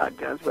 12-gauge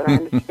shotguns, but I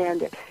understand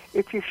that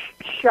if you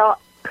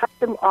cut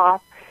them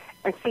off,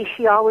 and see,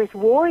 she always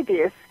wore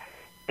this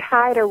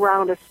tied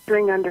around a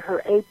string under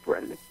her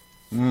apron,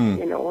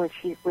 you know,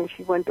 when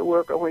she went to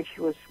work or when she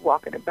was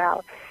walking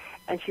about.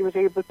 And she was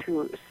able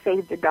to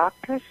save the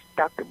doctors,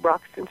 Dr.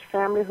 Broxton's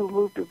family, who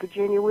moved to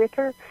Virginia with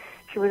her.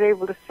 She was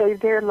able to save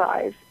their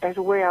lives as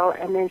well,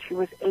 and then she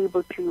was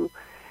able to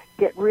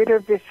get rid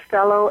of this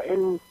fellow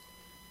in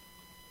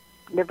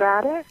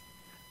Nevada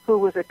who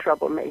was a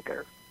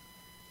troublemaker.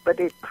 But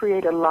it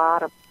created a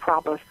lot of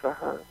problems for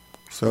her.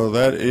 So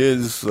that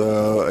is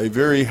a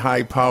very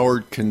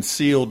high-powered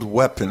concealed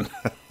weapon.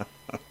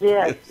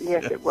 Yes,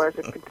 it was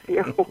a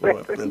concealed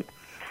weapon.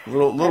 A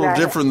little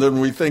different than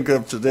we think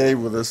of today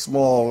with a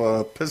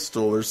small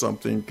pistol or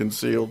something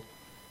concealed.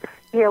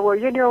 Yeah, well,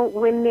 you know,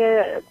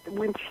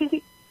 when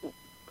she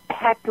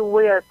had to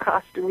wear a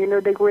costume, you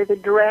know, they wear the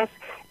dress,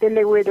 then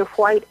they wear the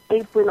white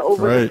apron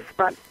over the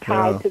front,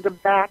 tied to the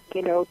back,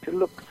 you know, to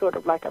look sort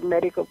of like a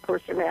medical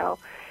personnel.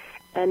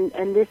 And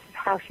this is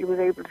how she was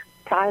able to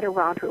tie it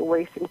around her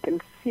waist and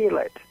conceal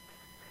it.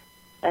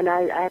 And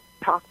I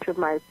talked to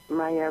my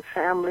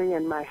family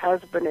and my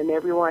husband and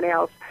everyone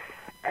else,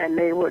 and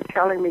they were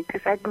telling me,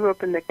 because I grew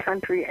up in the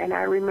country, and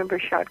I remember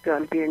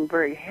shotguns being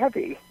very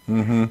heavy.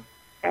 Mm-hmm.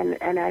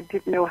 And I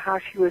didn't know how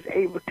she was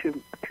able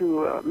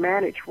to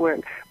manage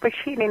wearing. But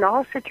in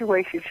all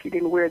situations, she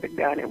didn't wear the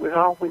gun. It was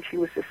all when she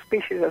was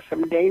suspicious of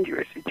some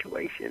dangerous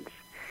situations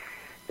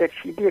that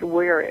she did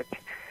wear it.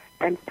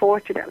 And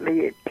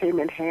fortunately, it came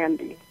in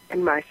handy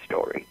in my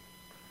story.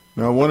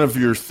 Now, one of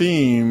your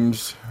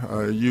themes,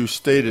 you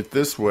state it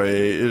this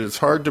way: it is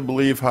hard to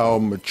believe how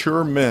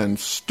mature men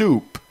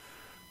stoop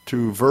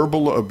to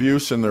verbal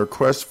abuse in their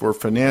quest for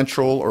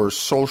financial or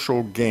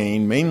social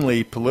gain,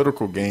 mainly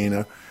political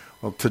gain.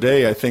 Well,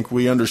 today I think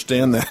we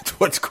understand that,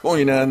 what's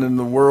going on in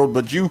the world,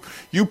 but you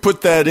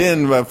put that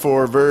in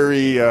for a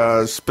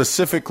very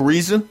specific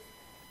reason?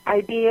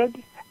 I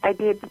did.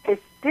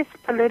 This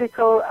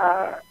political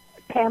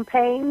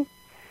campaign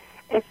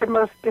is the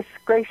most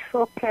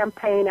disgraceful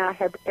campaign I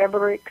have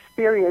ever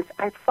experienced.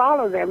 I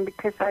follow them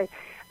because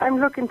I'm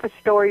looking for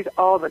stories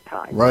all the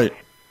time. Right.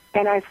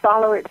 And I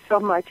follow it so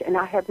much, and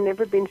I have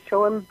never been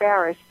so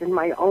embarrassed in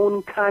my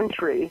own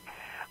country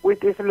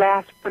with this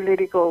last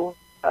political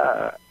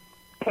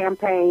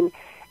campaign.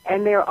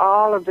 And they're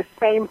all of the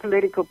same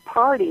political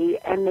party,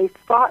 and they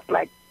fought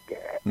like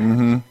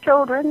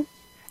children.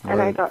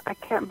 And I thought, I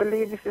can't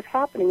believe this is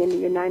happening in the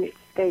United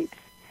States.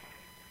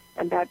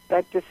 And that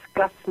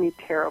disgusts me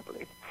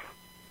terribly.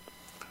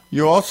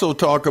 You also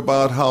talk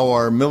about how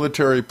our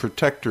military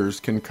protectors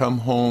can come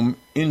home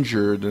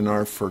injured and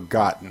are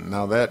forgotten.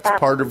 Now, that's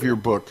part of your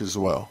book as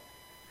well.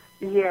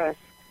 Yes.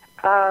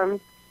 I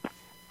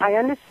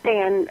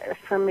understand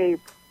from a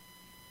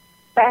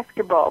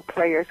basketball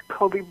players,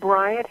 Kobe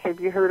Bryant, have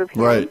you heard of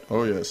him? Right.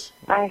 Oh, yes.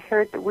 I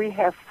heard that we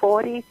have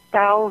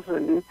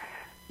 40,000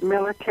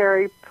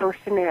 military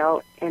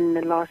personnel in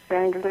the Los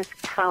Angeles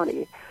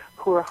County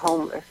who are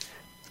homeless.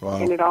 Wow.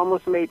 And it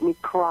almost made me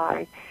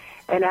cry.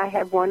 And I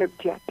have one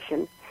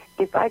objection.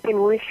 If I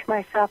can wish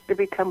myself to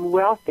become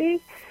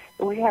wealthy,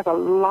 we have a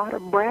lot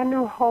of brand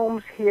new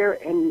homes here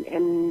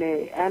in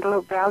the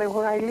Antelope Valley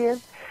where I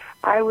live.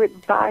 I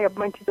would buy a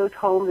bunch of those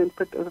homes and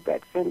put those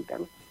vets in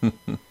them.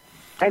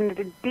 And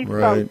the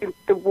defunct,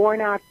 the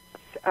worn out,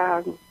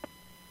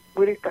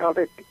 what do you call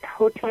it,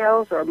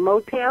 hotels or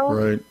motels,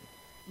 right.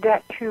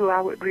 That too,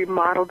 I would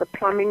remodel the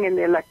plumbing and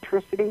the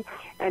electricity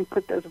and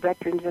put those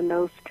veterans in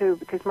those too,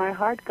 because my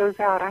heart goes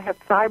out. I have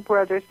 5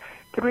 brothers,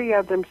 3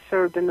 of them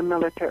served in the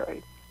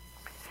military.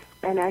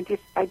 And I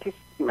just,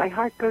 my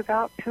heart goes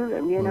out to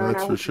them, you know, and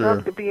I would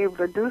love to be able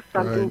to do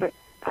something, but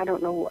I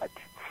don't know what.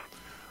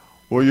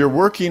 Well, you're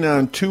working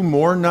on 2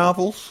 more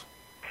novels?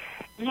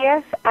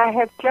 Yes, I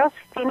have just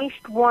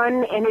finished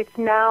one, and it's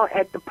now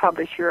at the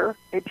publisher.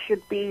 It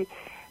should be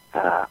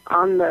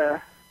on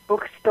the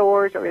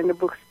bookstores or in the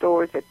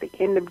bookstores at the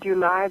end of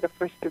July, the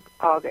 1st of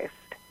August.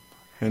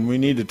 And we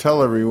need to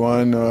tell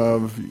everyone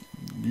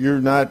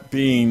you're not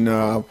being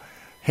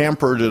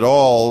hampered at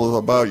all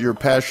about your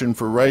passion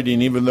for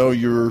writing, even though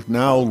you're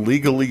now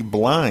legally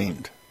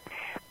blind.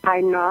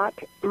 I'm not.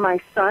 My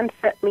son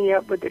set me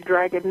up with the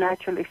Dragon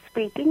Naturally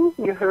Speaking.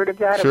 You heard of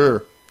that?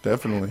 Sure,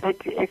 definitely.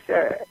 It's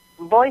a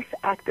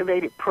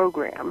voice-activated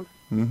program.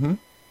 Mm-hmm.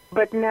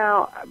 But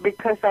now,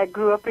 because I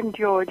grew up in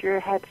Georgia,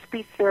 had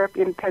speech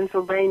therapy in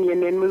Pennsylvania,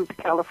 and then moved to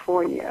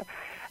California,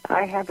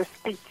 I have a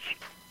speech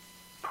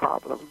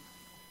problem.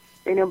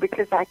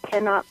 Because I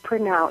cannot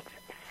pronounce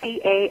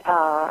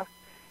C-A-R,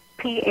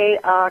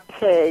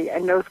 P-A-R-K,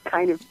 and those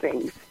kind of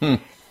things. And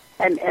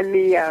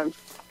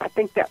I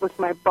think that was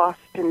my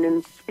Boston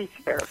and speech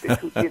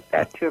therapist who did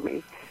that to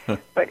me.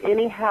 But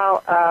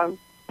anyhow,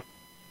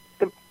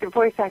 the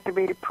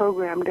voice-activated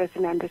program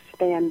doesn't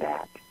understand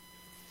that.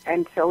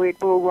 And so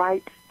it will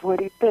write what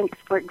he thinks.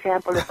 For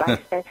example, if I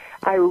say,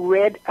 I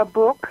read a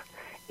book,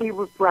 he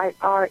would write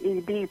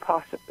R-E-D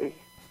possibly.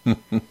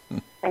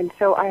 And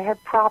so I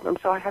have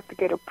problems. So I have to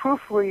get a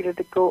proofreader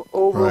to go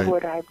over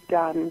what I've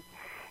done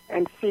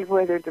and see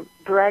whether the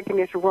dragon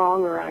is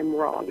wrong or I'm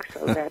wrong.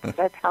 So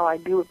that's how I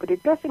do it. But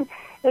it doesn't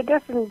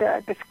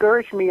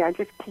discourage me. I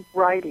just keep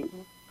writing.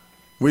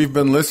 We've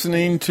been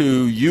listening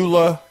to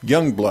Eula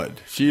Youngblood.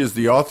 She is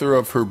the author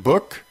of her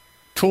book,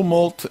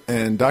 Tumult,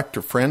 and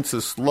Dr.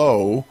 Francis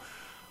Lowe,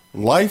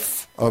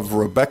 Life of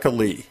Rebecca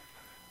Lee.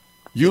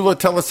 Eula,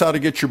 tell us how to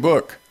get your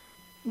book.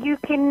 You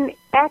can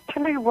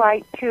actually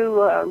write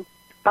to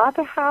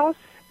Author House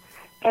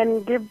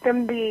and give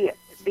them the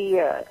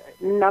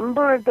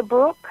number of the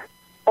book,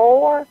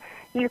 or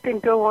you can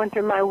go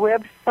onto my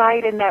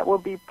website, and that will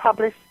be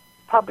published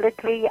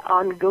publicly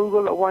on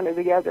Google or one of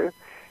the other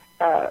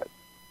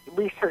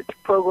research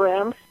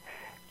programs.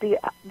 The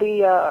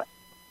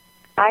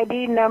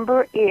ID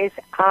number is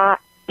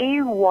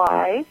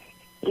EY,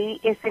 E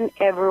is in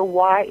ever,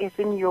 Y is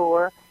in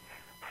your,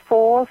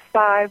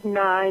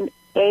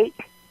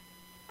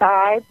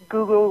 45985.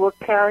 Google will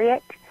carry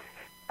it.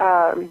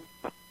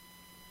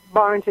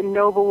 Barnes &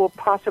 Noble will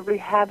possibly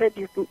have it,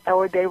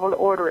 or they will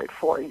order it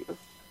for you.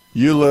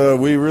 Eula,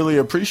 we really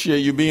appreciate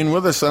you being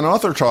with us on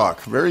Author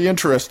Talk. Very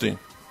interesting.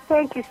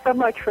 Thank you so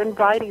much for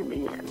inviting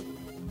me in.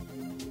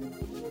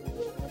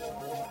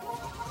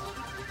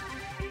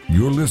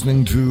 You're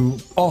listening to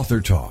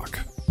Author Talk.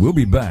 We'll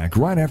be back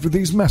right after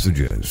these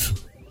messages.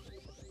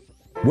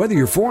 Whether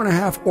you're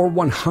 4.5 or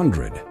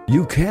 100,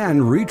 you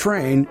can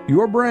retrain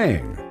your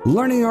brain.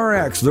 Learning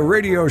RX, the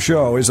radio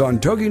show, is on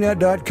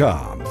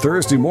TogiNet.com,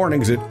 Thursday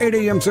mornings at 8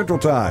 a.m. Central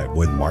Time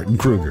with Martin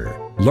Kruger.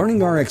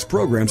 Learning RX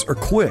programs are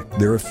quick,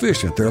 they're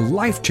efficient, they're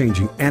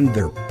life-changing, and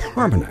they're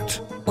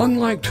permanent.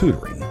 Unlike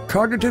tutoring,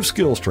 cognitive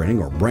skills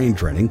training or brain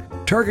training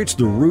targets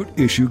the root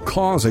issue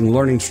causing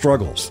learning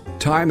struggles.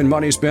 Time and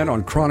money spent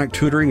on chronic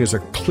tutoring is a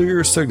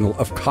clear signal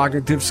of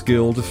cognitive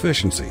skill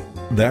deficiency.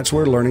 That's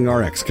where Learning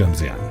RX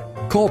comes in.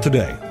 Call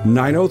today,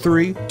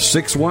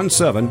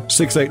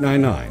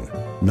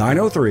 903-617-6899.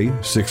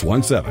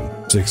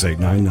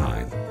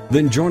 903-617-6899.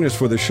 Then join us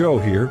for the show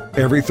here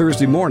every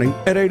Thursday morning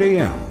at 8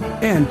 a.m.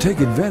 and take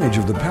advantage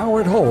of the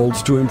power it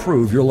holds to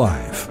improve your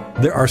life.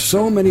 There are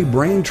so many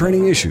brain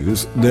training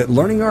issues that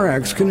Learning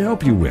RX can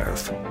help you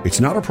with. It's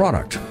not a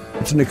product,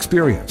 it's an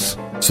experience.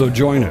 So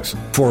join us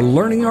for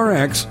Learning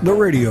RX, the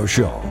radio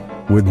show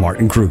with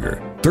Martin Kruger.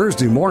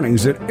 Thursday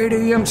mornings at 8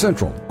 a.m.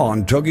 Central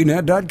on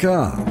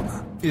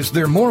TogiNet.com. Is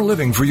there more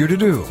living for you to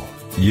do?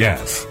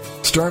 Yes.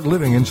 Start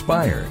living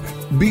inspired.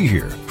 Be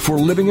here for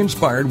Living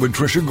Inspired with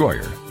Tricia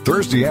Goyer,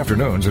 Thursday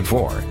afternoons at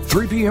 4,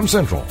 3 p.m.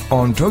 Central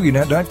on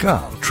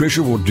TogiNet.com. Tricia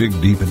will dig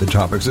deep into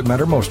topics that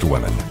matter most to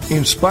women,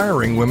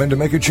 inspiring women to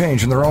make a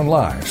change in their own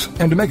lives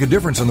and to make a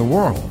difference in the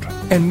world,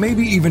 and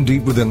maybe even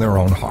deep within their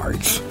own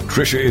hearts.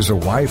 Tricia is a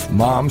wife,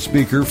 mom,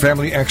 speaker,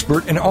 family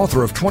expert, and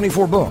author of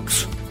 24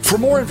 books. For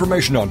more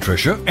information on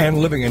Tricia and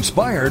Living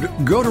Inspired,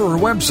 go to her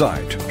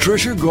website,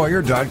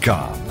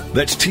 TriciaGoyer.com.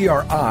 That's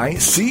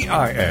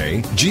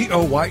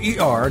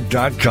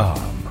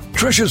TriciaGoyer.com.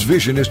 Tricia's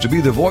vision is to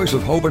be the voice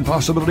of hope and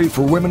possibility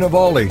for women of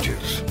all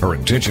ages. Her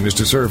intention is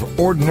to serve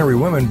ordinary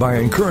women by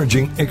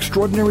encouraging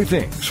extraordinary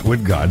things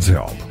with God's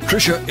help.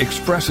 Tricia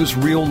expresses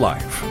real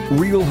life,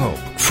 real hope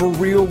for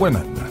real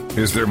women.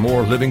 Is there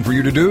more living for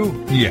you to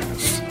do?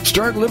 Yes.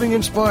 Start living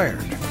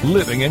inspired.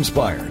 Living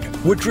Inspired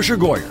with Tricia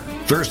Goyer.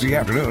 Thursday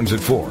afternoons at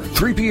 4,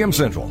 3 p.m.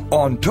 Central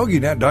on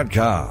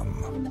TogiNet.com.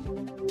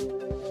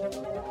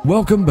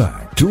 Welcome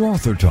back to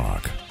Author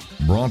Talk,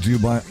 brought to you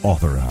by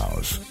Author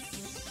House,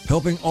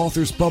 helping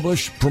authors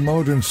publish,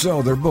 promote, and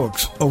sell their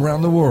books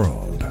around the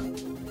world.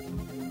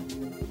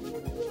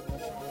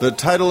 The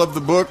title of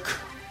the book,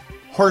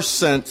 Horse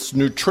Sense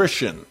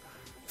Nutrition,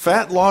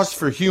 Fat Loss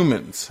for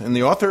Humans, and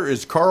the author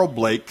is Carl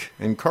Blake,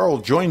 and Carl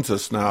joins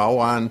us now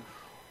on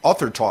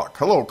Author Talk.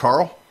 Hello,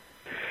 Carl.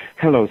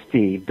 Hello,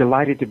 Steve.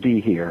 Delighted to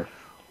be here.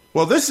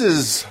 Well, this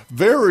is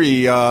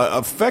very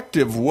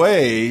effective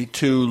way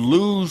to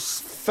lose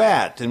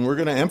fat, and we're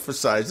going to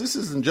emphasize this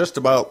isn't just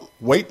about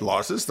weight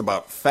loss, it's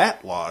about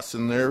fat loss,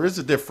 and there is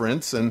a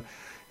difference, and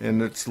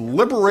it's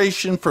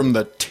liberation from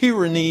the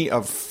tyranny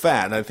of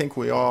fat. I think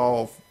we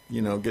all,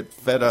 get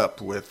fed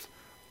up with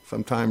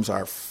sometimes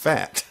our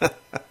fat.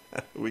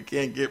 We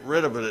can't get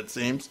rid of it, it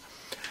seems.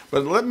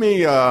 But let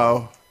me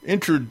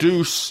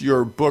introduce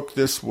your book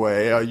this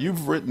way.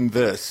 You've written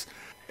this.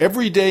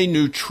 Everyday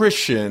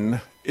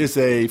nutrition is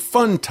a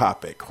fun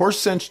topic. Horse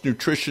Sense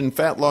Nutrition,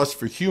 Fat Loss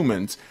for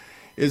Humans,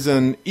 is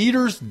an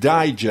eater's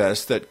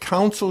digest that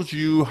counsels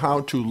you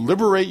how to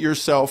liberate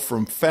yourself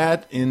from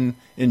fat in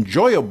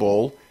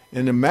enjoyable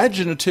and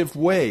imaginative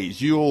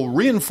ways. You'll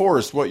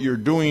reinforce what you're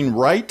doing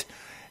right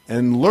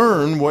and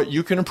learn what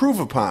you can improve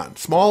upon.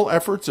 Small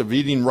efforts of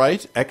eating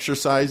right,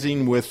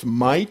 exercising with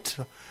might,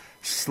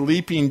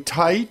 sleeping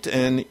tight,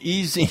 and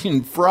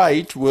easing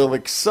fright will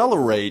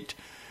accelerate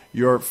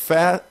your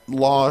fat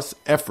loss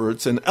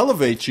efforts and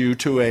elevate you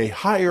to a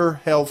higher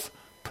health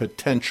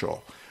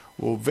potential.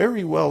 Well,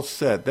 very well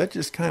said. That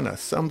just kind of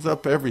sums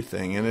up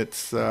everything. And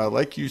it's,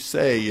 like you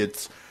say,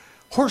 it's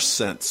horse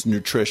sense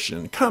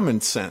nutrition,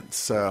 common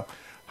sense.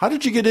 How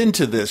did you get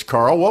into this,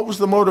 Carl? What was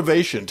the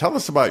motivation? Tell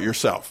us about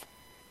yourself.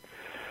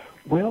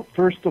 Well,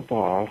 first of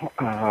all,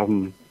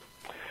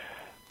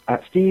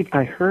 Steve,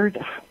 I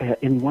heard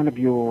in one of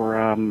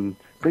your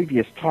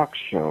previous talk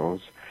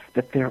shows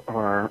that there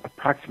are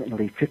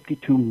approximately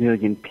 52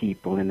 million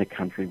people in the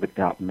country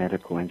without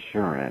medical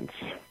insurance.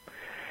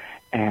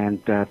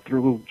 And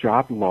through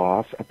job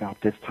loss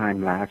about this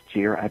time last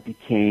year, I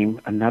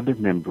became another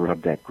member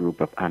of that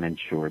group of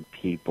uninsured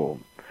people.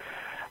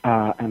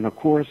 And of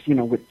course,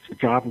 with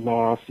job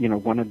loss,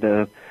 one of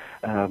the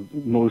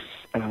most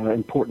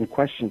important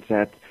questions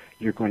that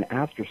you're going to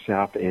ask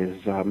yourself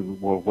is,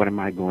 well, what am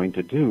I going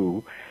to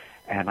do?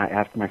 And I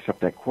asked myself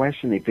that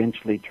question,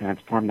 eventually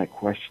transformed that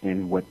question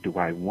in what do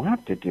I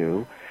want to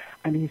do?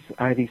 And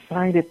I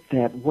decided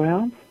that,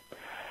 well,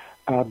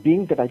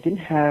 being that I didn't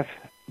have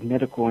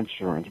medical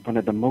insurance, one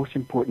of the most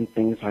important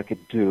things I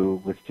could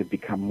do was to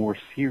become more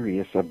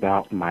serious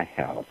about my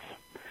health.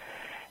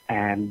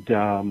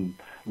 And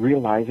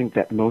realizing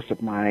that most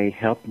of my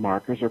health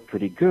markers are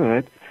pretty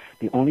good,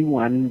 the only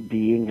one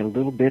being a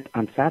little bit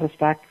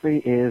unsatisfactory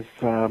is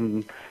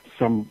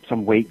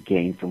some weight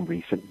gain from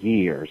recent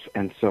years.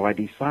 And so I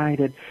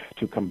decided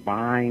to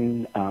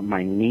combine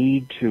my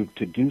need to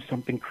do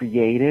something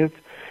creative,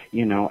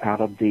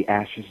 out of the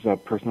ashes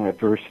of personal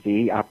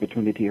adversity,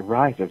 opportunity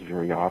arises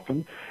very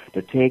often,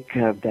 to take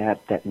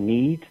that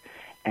need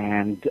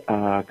and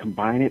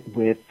combine it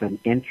with an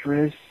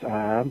interest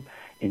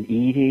in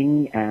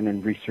eating and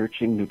in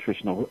researching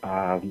nutritional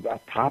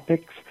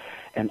topics,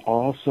 and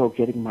also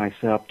getting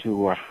myself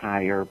to a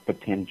higher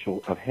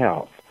potential of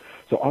health.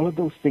 So all of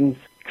those things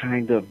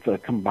kind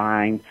of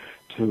combined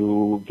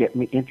to get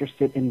me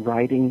interested in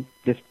writing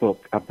this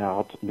book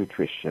about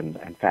nutrition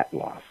and fat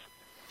loss.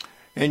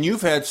 And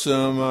you've had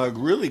some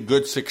really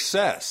good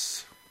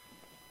success.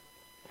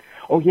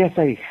 Oh, yes,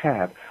 I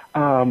have.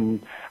 I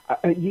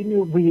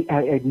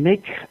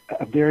make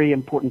a very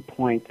important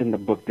point in the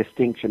book,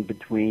 distinction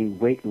between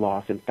weight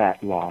loss and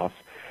fat loss.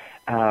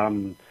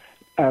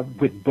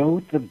 With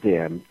both of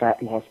them,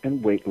 fat loss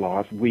and weight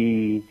loss,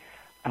 we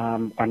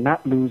are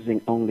not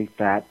losing only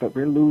fat, but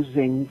we're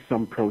losing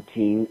some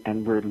protein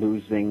and we're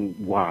losing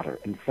water.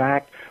 In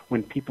fact,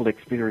 when people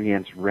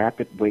experience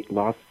rapid weight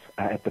loss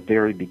at the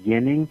very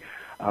beginning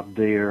of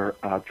their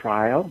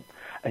trial,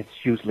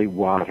 it's usually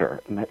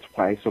water, and that's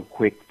why it's so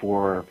quick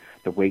for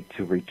the weight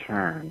to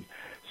return.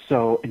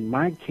 So in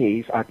my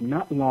case, I've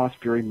not lost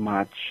very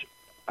much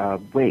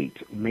weight,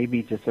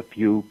 maybe just a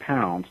few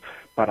pounds,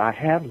 but I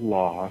have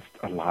lost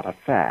a lot of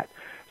fat.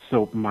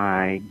 So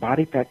my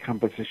body fat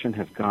composition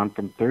has gone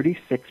from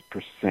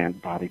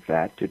 36% body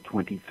fat to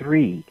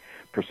 23%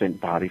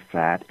 body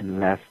fat in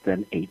less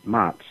than 8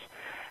 months.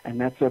 And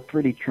that's a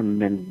pretty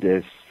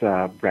tremendous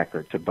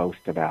record to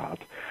boast about.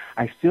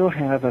 I still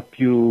have a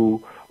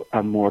few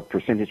more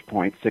percentage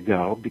points to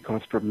go,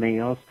 because for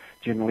males,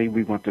 generally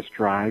we want to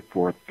strive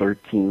for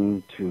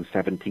 13 to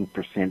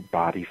 17%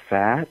 body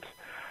fat.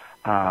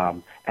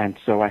 And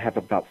so I have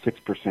about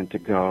 6% to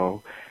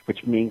go,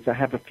 which means I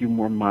have a few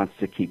more months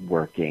to keep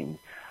working.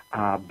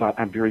 But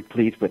I'm very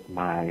pleased with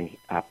my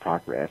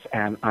progress,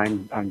 and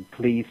I'm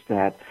pleased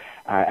that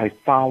I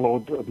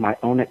followed my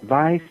own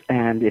advice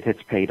and it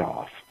has paid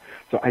off.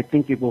 So I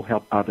think it will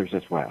help others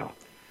as well.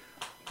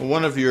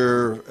 One of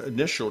your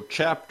initial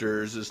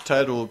chapters is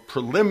titled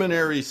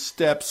Preliminary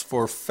Steps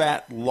for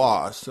Fat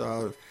Loss.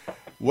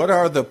 What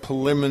are the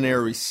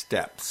preliminary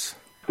steps?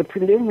 The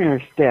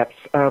preliminary steps,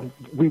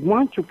 we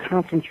want to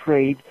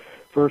concentrate,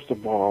 first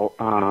of all,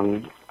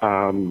 on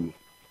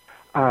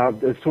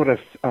the sort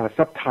of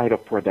subtitle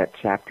for that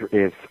chapter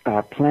is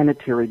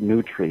planetary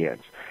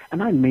nutrients.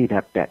 And I made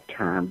up that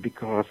term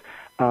because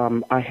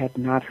I had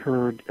not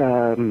heard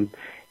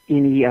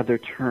any other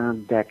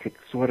term that could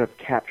sort of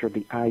capture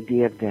the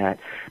idea that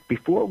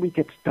before we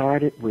get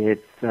started with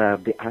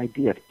the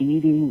idea of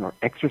eating or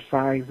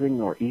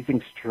exercising or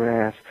easing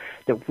stress,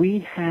 that we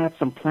have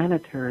some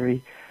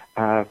planetary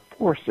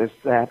forces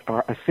that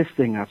are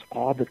assisting us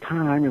all the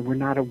time, and we're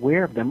not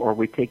aware of them, or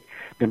we take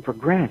them for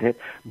granted.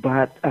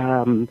 But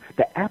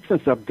the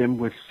absence of them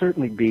would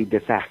certainly be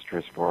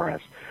disastrous for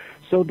us.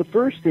 So the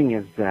first thing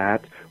is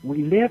that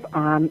we live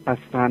on a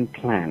sun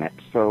planet.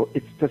 So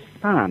it's the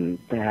sun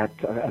that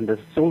and the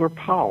solar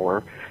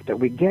power that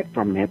we get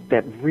from it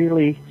that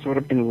really sort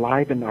of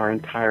enliven our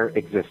entire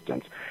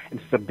existence.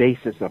 It's the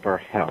basis of our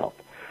health.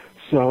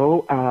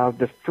 So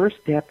the first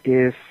step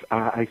is,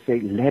 I say,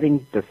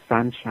 letting the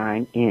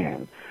sunshine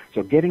in.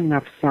 So getting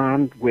enough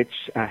sun,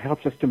 which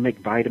helps us to make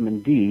vitamin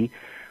D,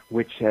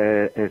 which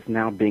is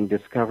now being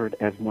discovered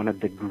as one of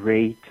the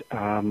great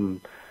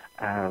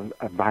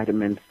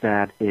vitamins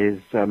that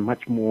is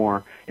much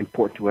more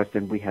important to us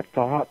than we had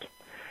thought.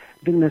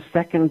 Then the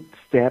second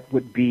step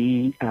would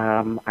be,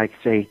 I'd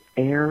say,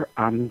 err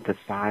on the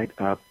side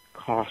of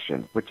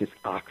caution, which is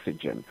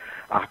oxygen.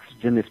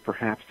 Oxygen is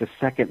perhaps the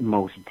second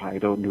most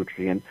vital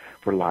nutrient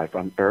for life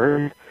on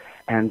Earth.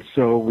 And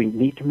so we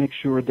need to make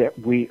sure that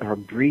we are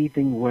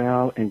breathing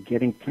well and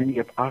getting plenty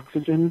of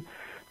oxygen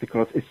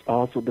because it's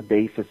also the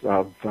basis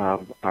of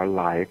our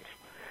life.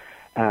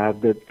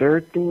 The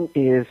third thing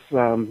is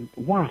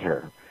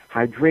water,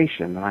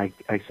 hydration. I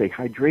say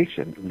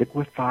hydration,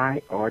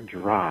 liquefy or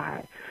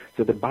dry.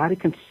 So the body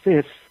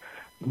consists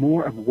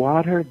more of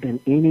water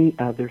than any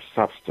other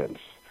substance.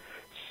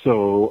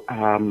 So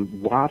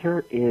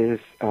water is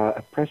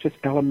a precious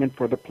element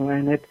for the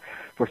planet,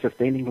 for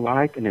sustaining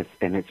life, and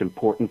it's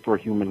important for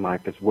human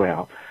life as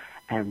well.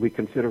 And we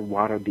consider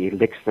water the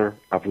elixir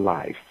of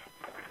life.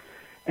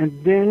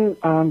 And then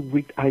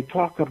I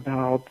talk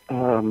about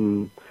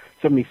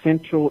some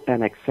essential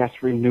and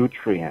accessory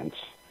nutrients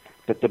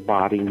that the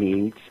body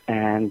needs,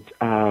 and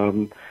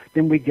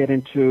then we get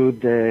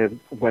into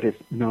what is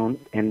known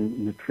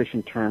in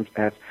nutrition terms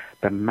as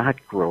the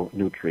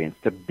macronutrients,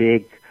 the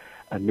big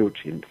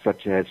nutrients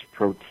such as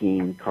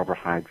protein,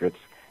 carbohydrates,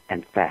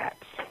 and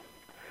fats.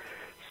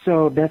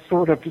 So that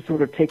sort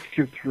of takes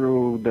you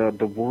through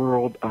the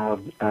world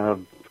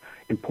of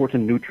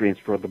important nutrients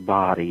for the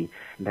body.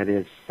 That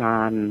is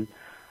sun,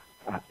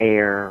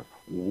 air,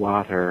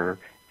 water,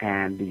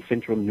 and the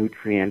essential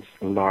nutrients,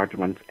 large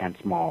ones and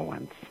small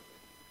ones.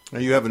 Now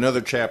you have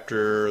another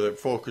chapter that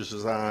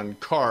focuses on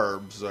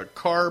carbs,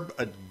 carb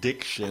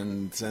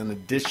addictions and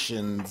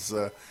additions.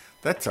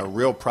 That's a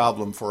real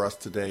problem for us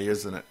today,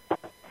 isn't it?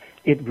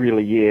 It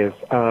really is.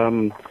 There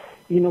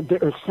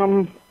are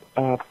some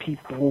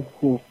people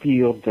who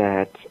feel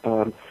that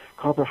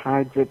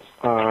carbohydrates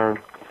are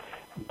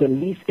the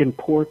least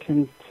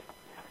important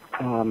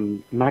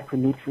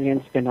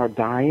macronutrients in our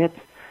diet.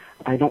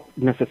 I don't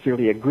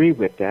necessarily agree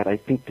with that. I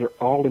think they're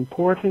all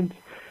important,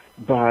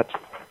 but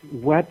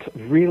what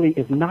really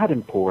is not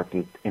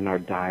important in our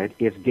diet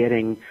is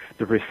getting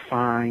the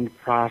refined,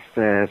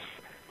 processed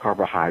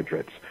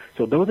carbohydrates.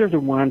 So those are the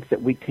ones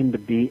that we tend to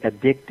be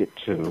addicted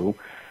to,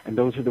 and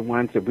those are the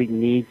ones that we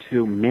need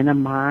to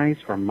minimize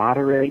or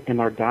moderate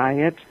in our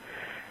diet.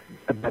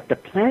 But the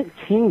plant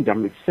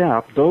kingdom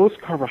itself, those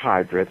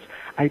carbohydrates,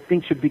 I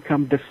think should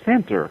become the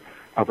center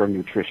of our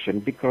nutrition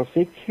because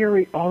they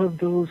carry all of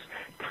those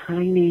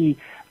tiny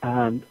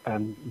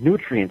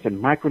nutrients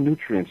and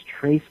micronutrients,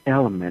 trace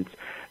elements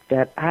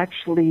that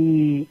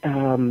actually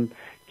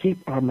keep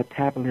our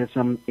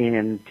metabolism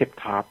in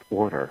tip-top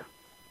order.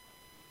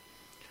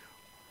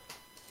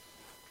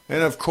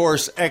 And, of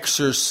course,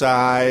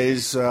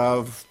 exercise.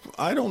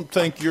 I don't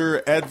think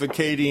you're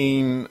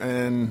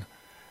advocating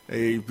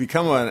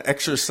become an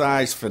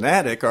exercise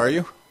fanatic, are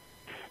you?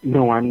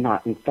 No, I'm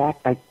not. In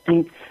fact, I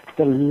think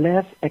the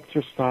less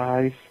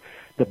exercise,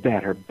 the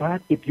better.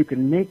 But if we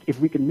can make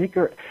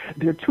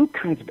there are two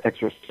kinds of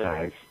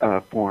exercise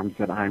forms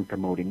that I'm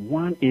promoting.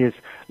 One is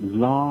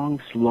long,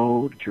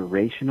 slow,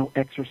 durational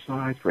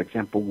exercise. For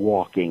example,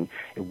 walking.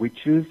 If we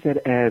choose it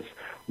as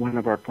one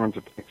of our forms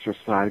of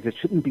exercise, it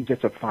shouldn't be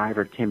just a 5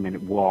 or 10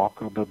 minute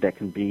walk, although that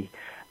can be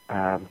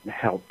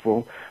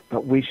helpful.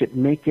 But we should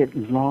make it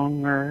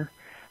longer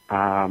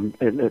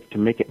to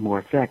make it more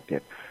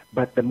effective.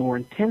 But the more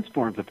intense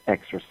forms of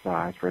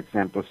exercise, for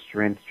example,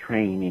 strength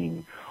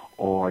training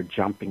or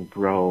jumping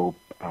rope,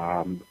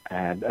 and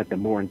the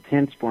more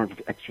intense forms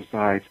of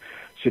exercise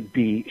should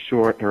be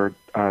shorter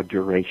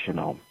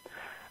durational.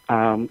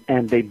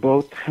 And they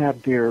both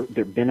have their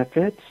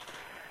benefits.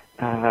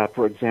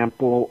 For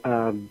example,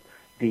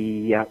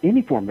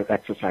 any form of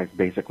exercise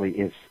basically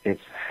is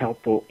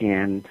helpful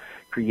in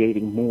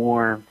creating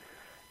more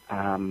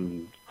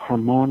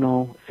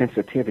hormonal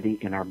sensitivity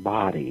in our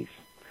bodies.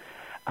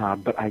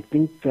 But I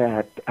think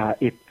that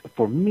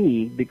for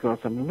me, because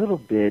I'm a little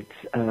bit,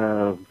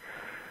 I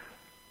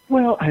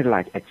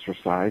like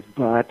exercise,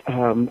 but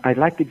I'd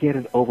like to get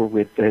it over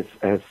with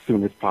as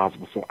soon as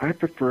possible. So I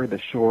prefer the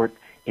short,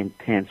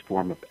 intense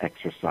form of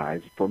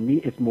exercise. For me,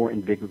 it's more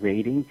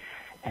invigorating,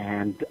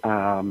 and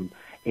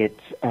it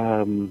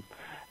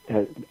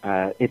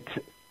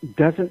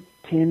doesn't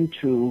tend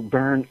to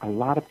burn a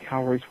lot of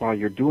calories while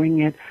you're doing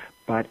it,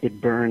 but it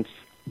burns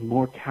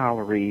more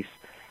calories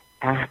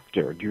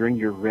during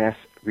your rest,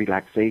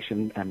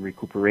 relaxation, and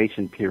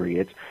recuperation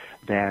periods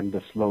than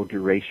the slow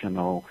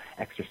durational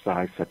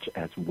exercise such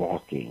as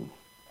walking.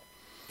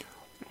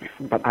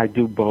 But I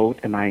do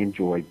both, and I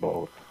enjoy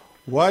both.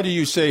 Why do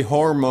you say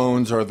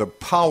hormones are the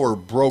power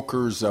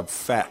brokers of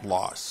fat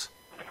loss?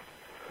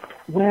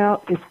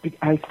 Well,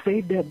 I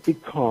say that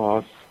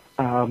because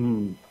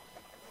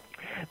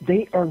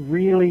they are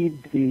really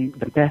the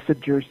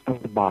messengers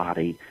of the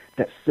body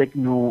that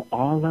signal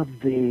all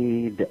of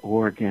the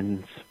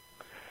organs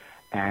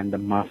and the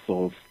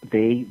muscles.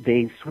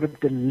 They sort of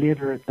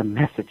deliver the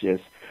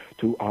messages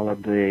to all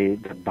of the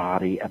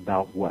body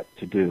about what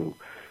to do.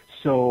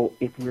 So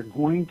if we're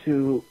going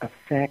to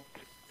affect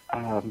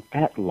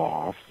fat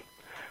loss,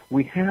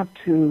 we have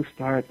to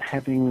start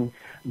having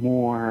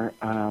more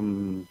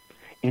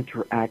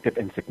interactive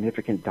and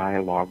significant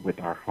dialogue with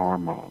our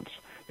hormones,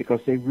 because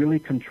they really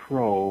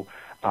control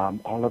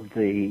all of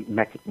the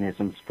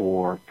mechanisms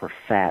for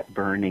fat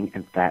burning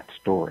and fat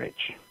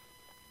storage.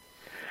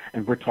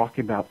 And we're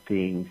talking about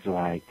things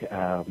like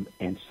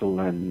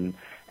insulin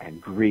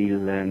and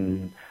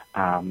ghrelin,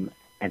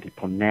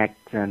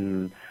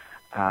 adiponectin,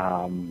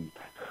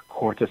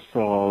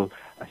 cortisol,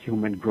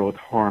 human growth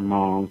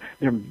hormone.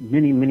 There are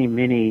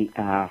many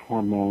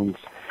hormones.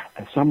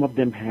 Some of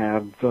them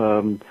have,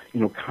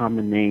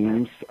 common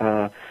names.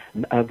 And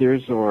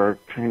others are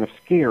kind of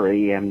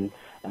scary and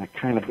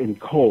kind of in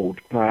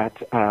code.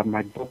 But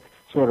my book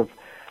sort of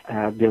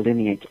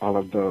delineates all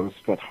of those.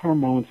 But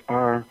hormones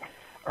are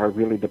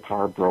really the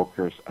power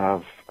brokers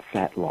of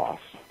fat loss.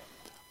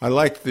 I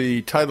like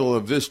the title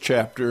of this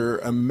chapter,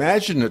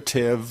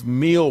 Imaginative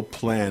Meal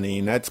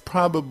Planning. That's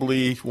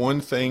probably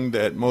one thing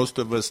that most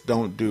of us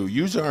don't do.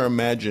 Use our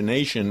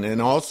imagination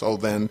and also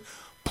then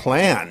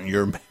plan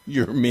your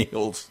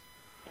meals.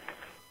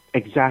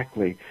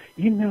 Exactly.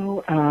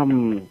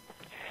 The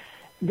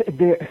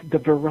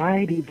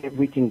variety that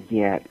we can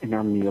get in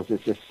our meals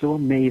is just so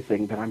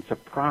amazing that I'm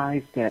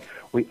surprised that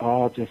we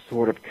all just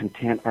sort of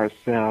content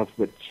ourselves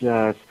with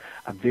just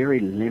a very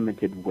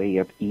limited way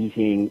of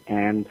eating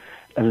and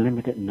a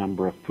limited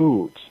number of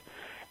foods.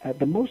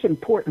 The most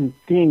important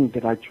thing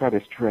that I try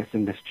to stress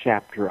in this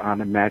chapter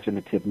on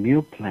imaginative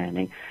meal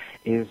planning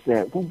is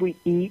that when we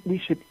eat, we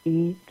should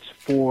eat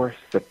for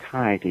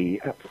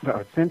satiety, a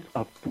sense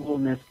of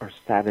fullness or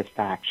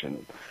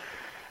satisfaction.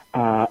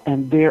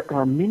 And there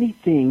are many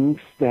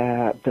things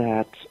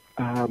that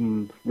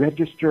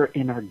register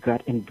in our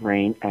gut and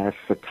brain as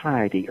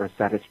satiety or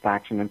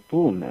satisfaction and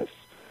fullness.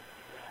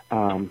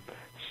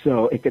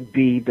 So it could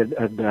be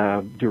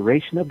the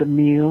duration of the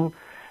meal.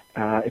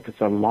 If it's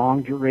a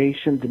long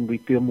duration, then we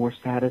feel more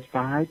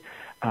satisfied.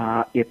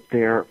 If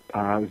there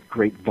is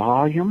great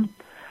volume,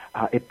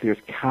 if there's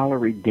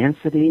calorie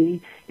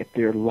density, if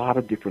there are a lot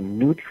of different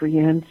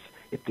nutrients,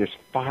 if there's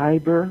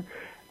fiber,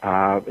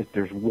 if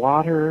there's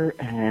water,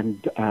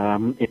 and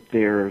if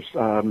there's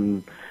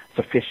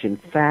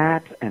sufficient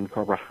fat and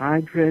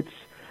carbohydrates.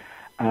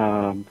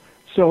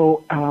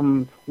 So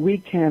we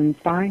can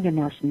find in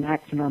our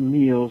snacks and our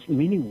meals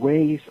many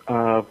ways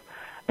of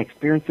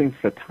experiencing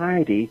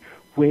satiety,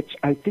 which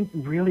I think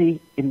really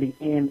in the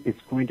end is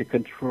going to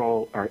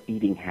control our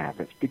eating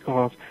habits,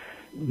 because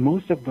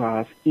most of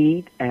us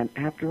eat, and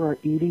after our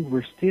eating,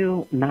 we're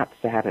still not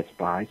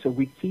satisfied, so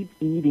we keep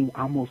eating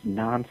almost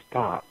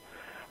nonstop.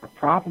 Our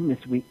problem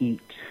is we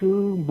eat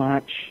too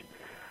much,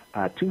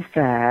 too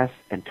fast,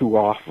 and too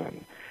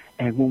often.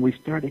 And when we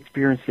start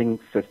experiencing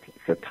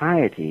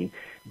satiety,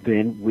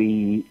 then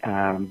we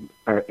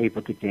are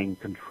able to gain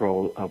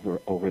control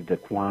over the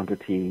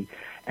quantity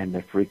and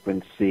the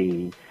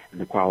frequency and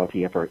the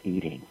quality of our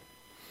eating.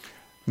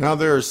 Now,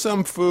 there are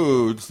some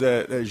foods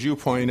that, as you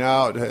point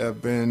out,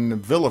 have been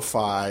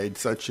vilified,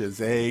 such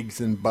as eggs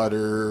and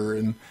butter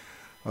and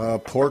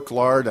pork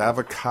lard,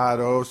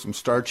 avocado, some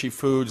starchy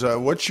foods.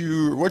 What's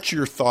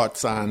your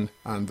thoughts on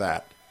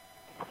that?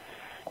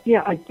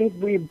 Yeah, I think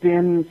we've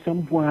been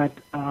somewhat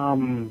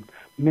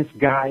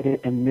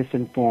misguided and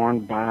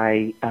misinformed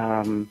by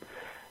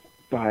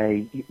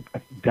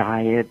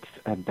diet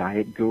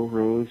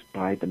gurus,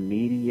 by the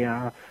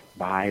media,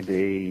 by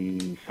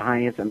the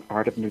science and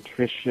art of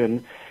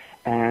nutrition.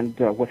 And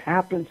what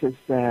happens is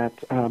that,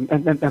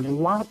 and a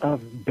lot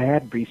of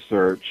bad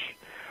research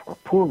or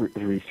poor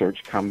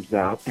research comes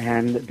out,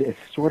 and it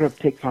sort of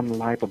takes on a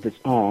life of its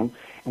own,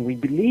 and we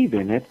believe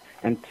in it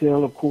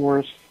until, of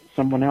course,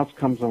 someone else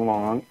comes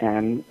along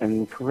and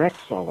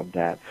corrects all of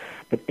that.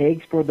 But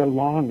eggs for the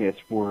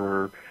longest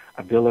were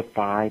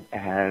vilified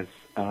as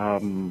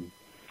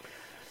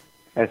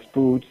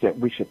foods that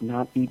we should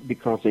not eat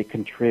because they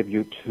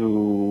contribute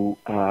to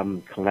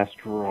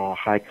cholesterol,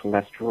 high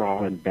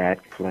cholesterol and bad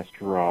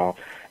cholesterol,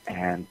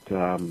 and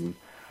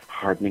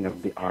hardening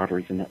of the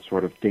arteries and that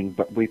sort of thing.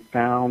 But we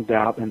found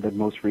out in the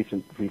most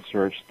recent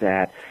research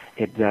that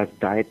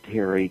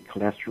dietary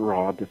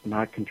cholesterol does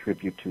not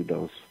contribute to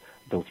those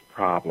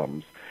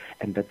problems,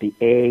 and that the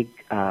egg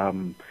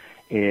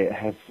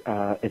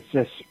it's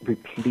just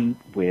replete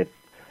with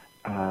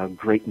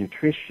great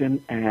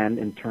nutrition, and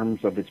in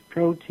terms of its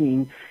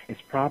protein, it's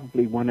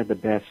probably one of the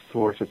best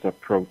sources of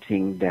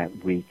protein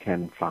that we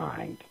can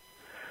find.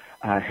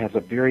 It has a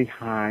very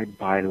high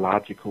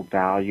biological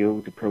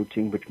value, the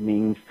protein, which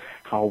means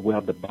how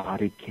well the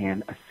body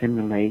can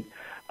assimilate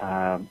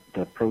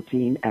the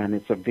protein, and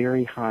it's a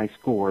very high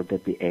score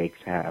that the eggs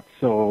have.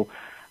 So,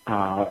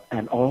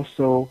 and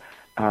also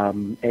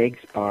eggs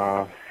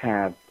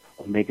have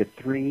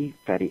omega-3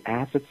 fatty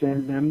acids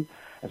in them,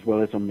 as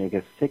well as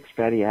omega-6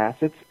 fatty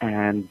acids,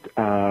 and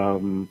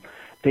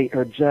they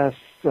are just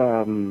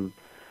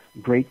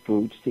great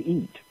foods to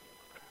eat.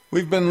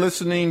 We've been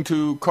listening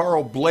to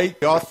Carl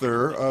Blake,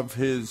 author of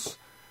his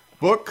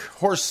book,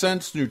 Horse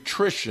Sense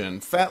Nutrition,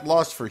 Fat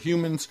Loss for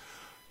Humans.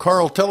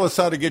 Carl, tell us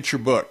how to get your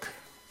book.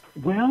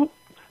 Well,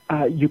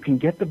 you can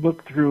get the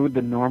book through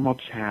the normal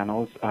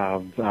channels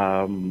of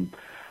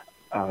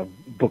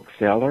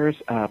booksellers,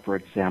 for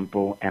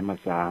example,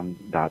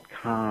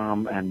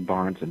 Amazon.com and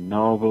Barnes &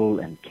 Noble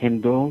and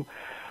Kindle.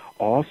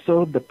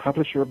 Also, the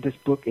publisher of this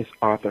book is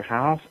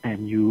AuthorHouse,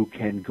 and you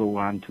can go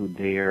on to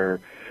their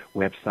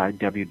website,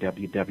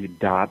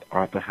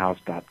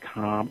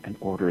 www.authorhouse.com, and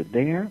order it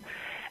there.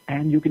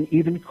 And you can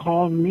even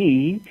call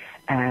me,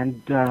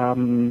 and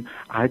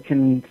I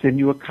can send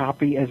you a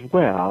copy as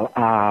well.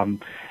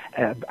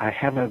 I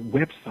have a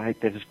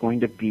website that is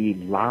going to be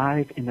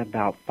live in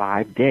about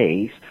 5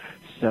 days.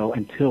 So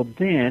until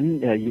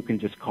then, you can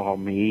just call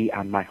me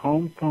on my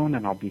home phone,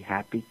 and I'll be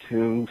happy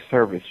to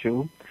service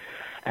you.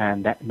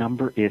 And that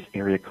number is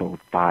area code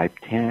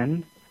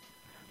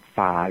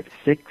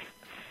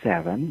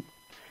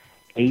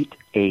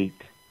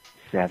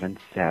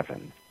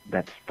 510-567-8877.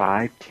 That's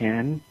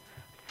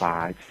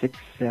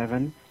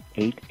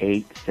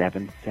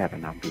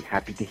 510-567-8877. I'll be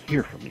happy to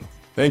hear from you.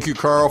 Thank you,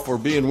 Carl, for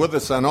being with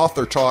us on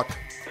Author Talk.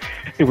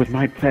 It was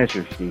my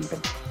pleasure,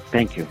 Stephen.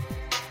 Thank you.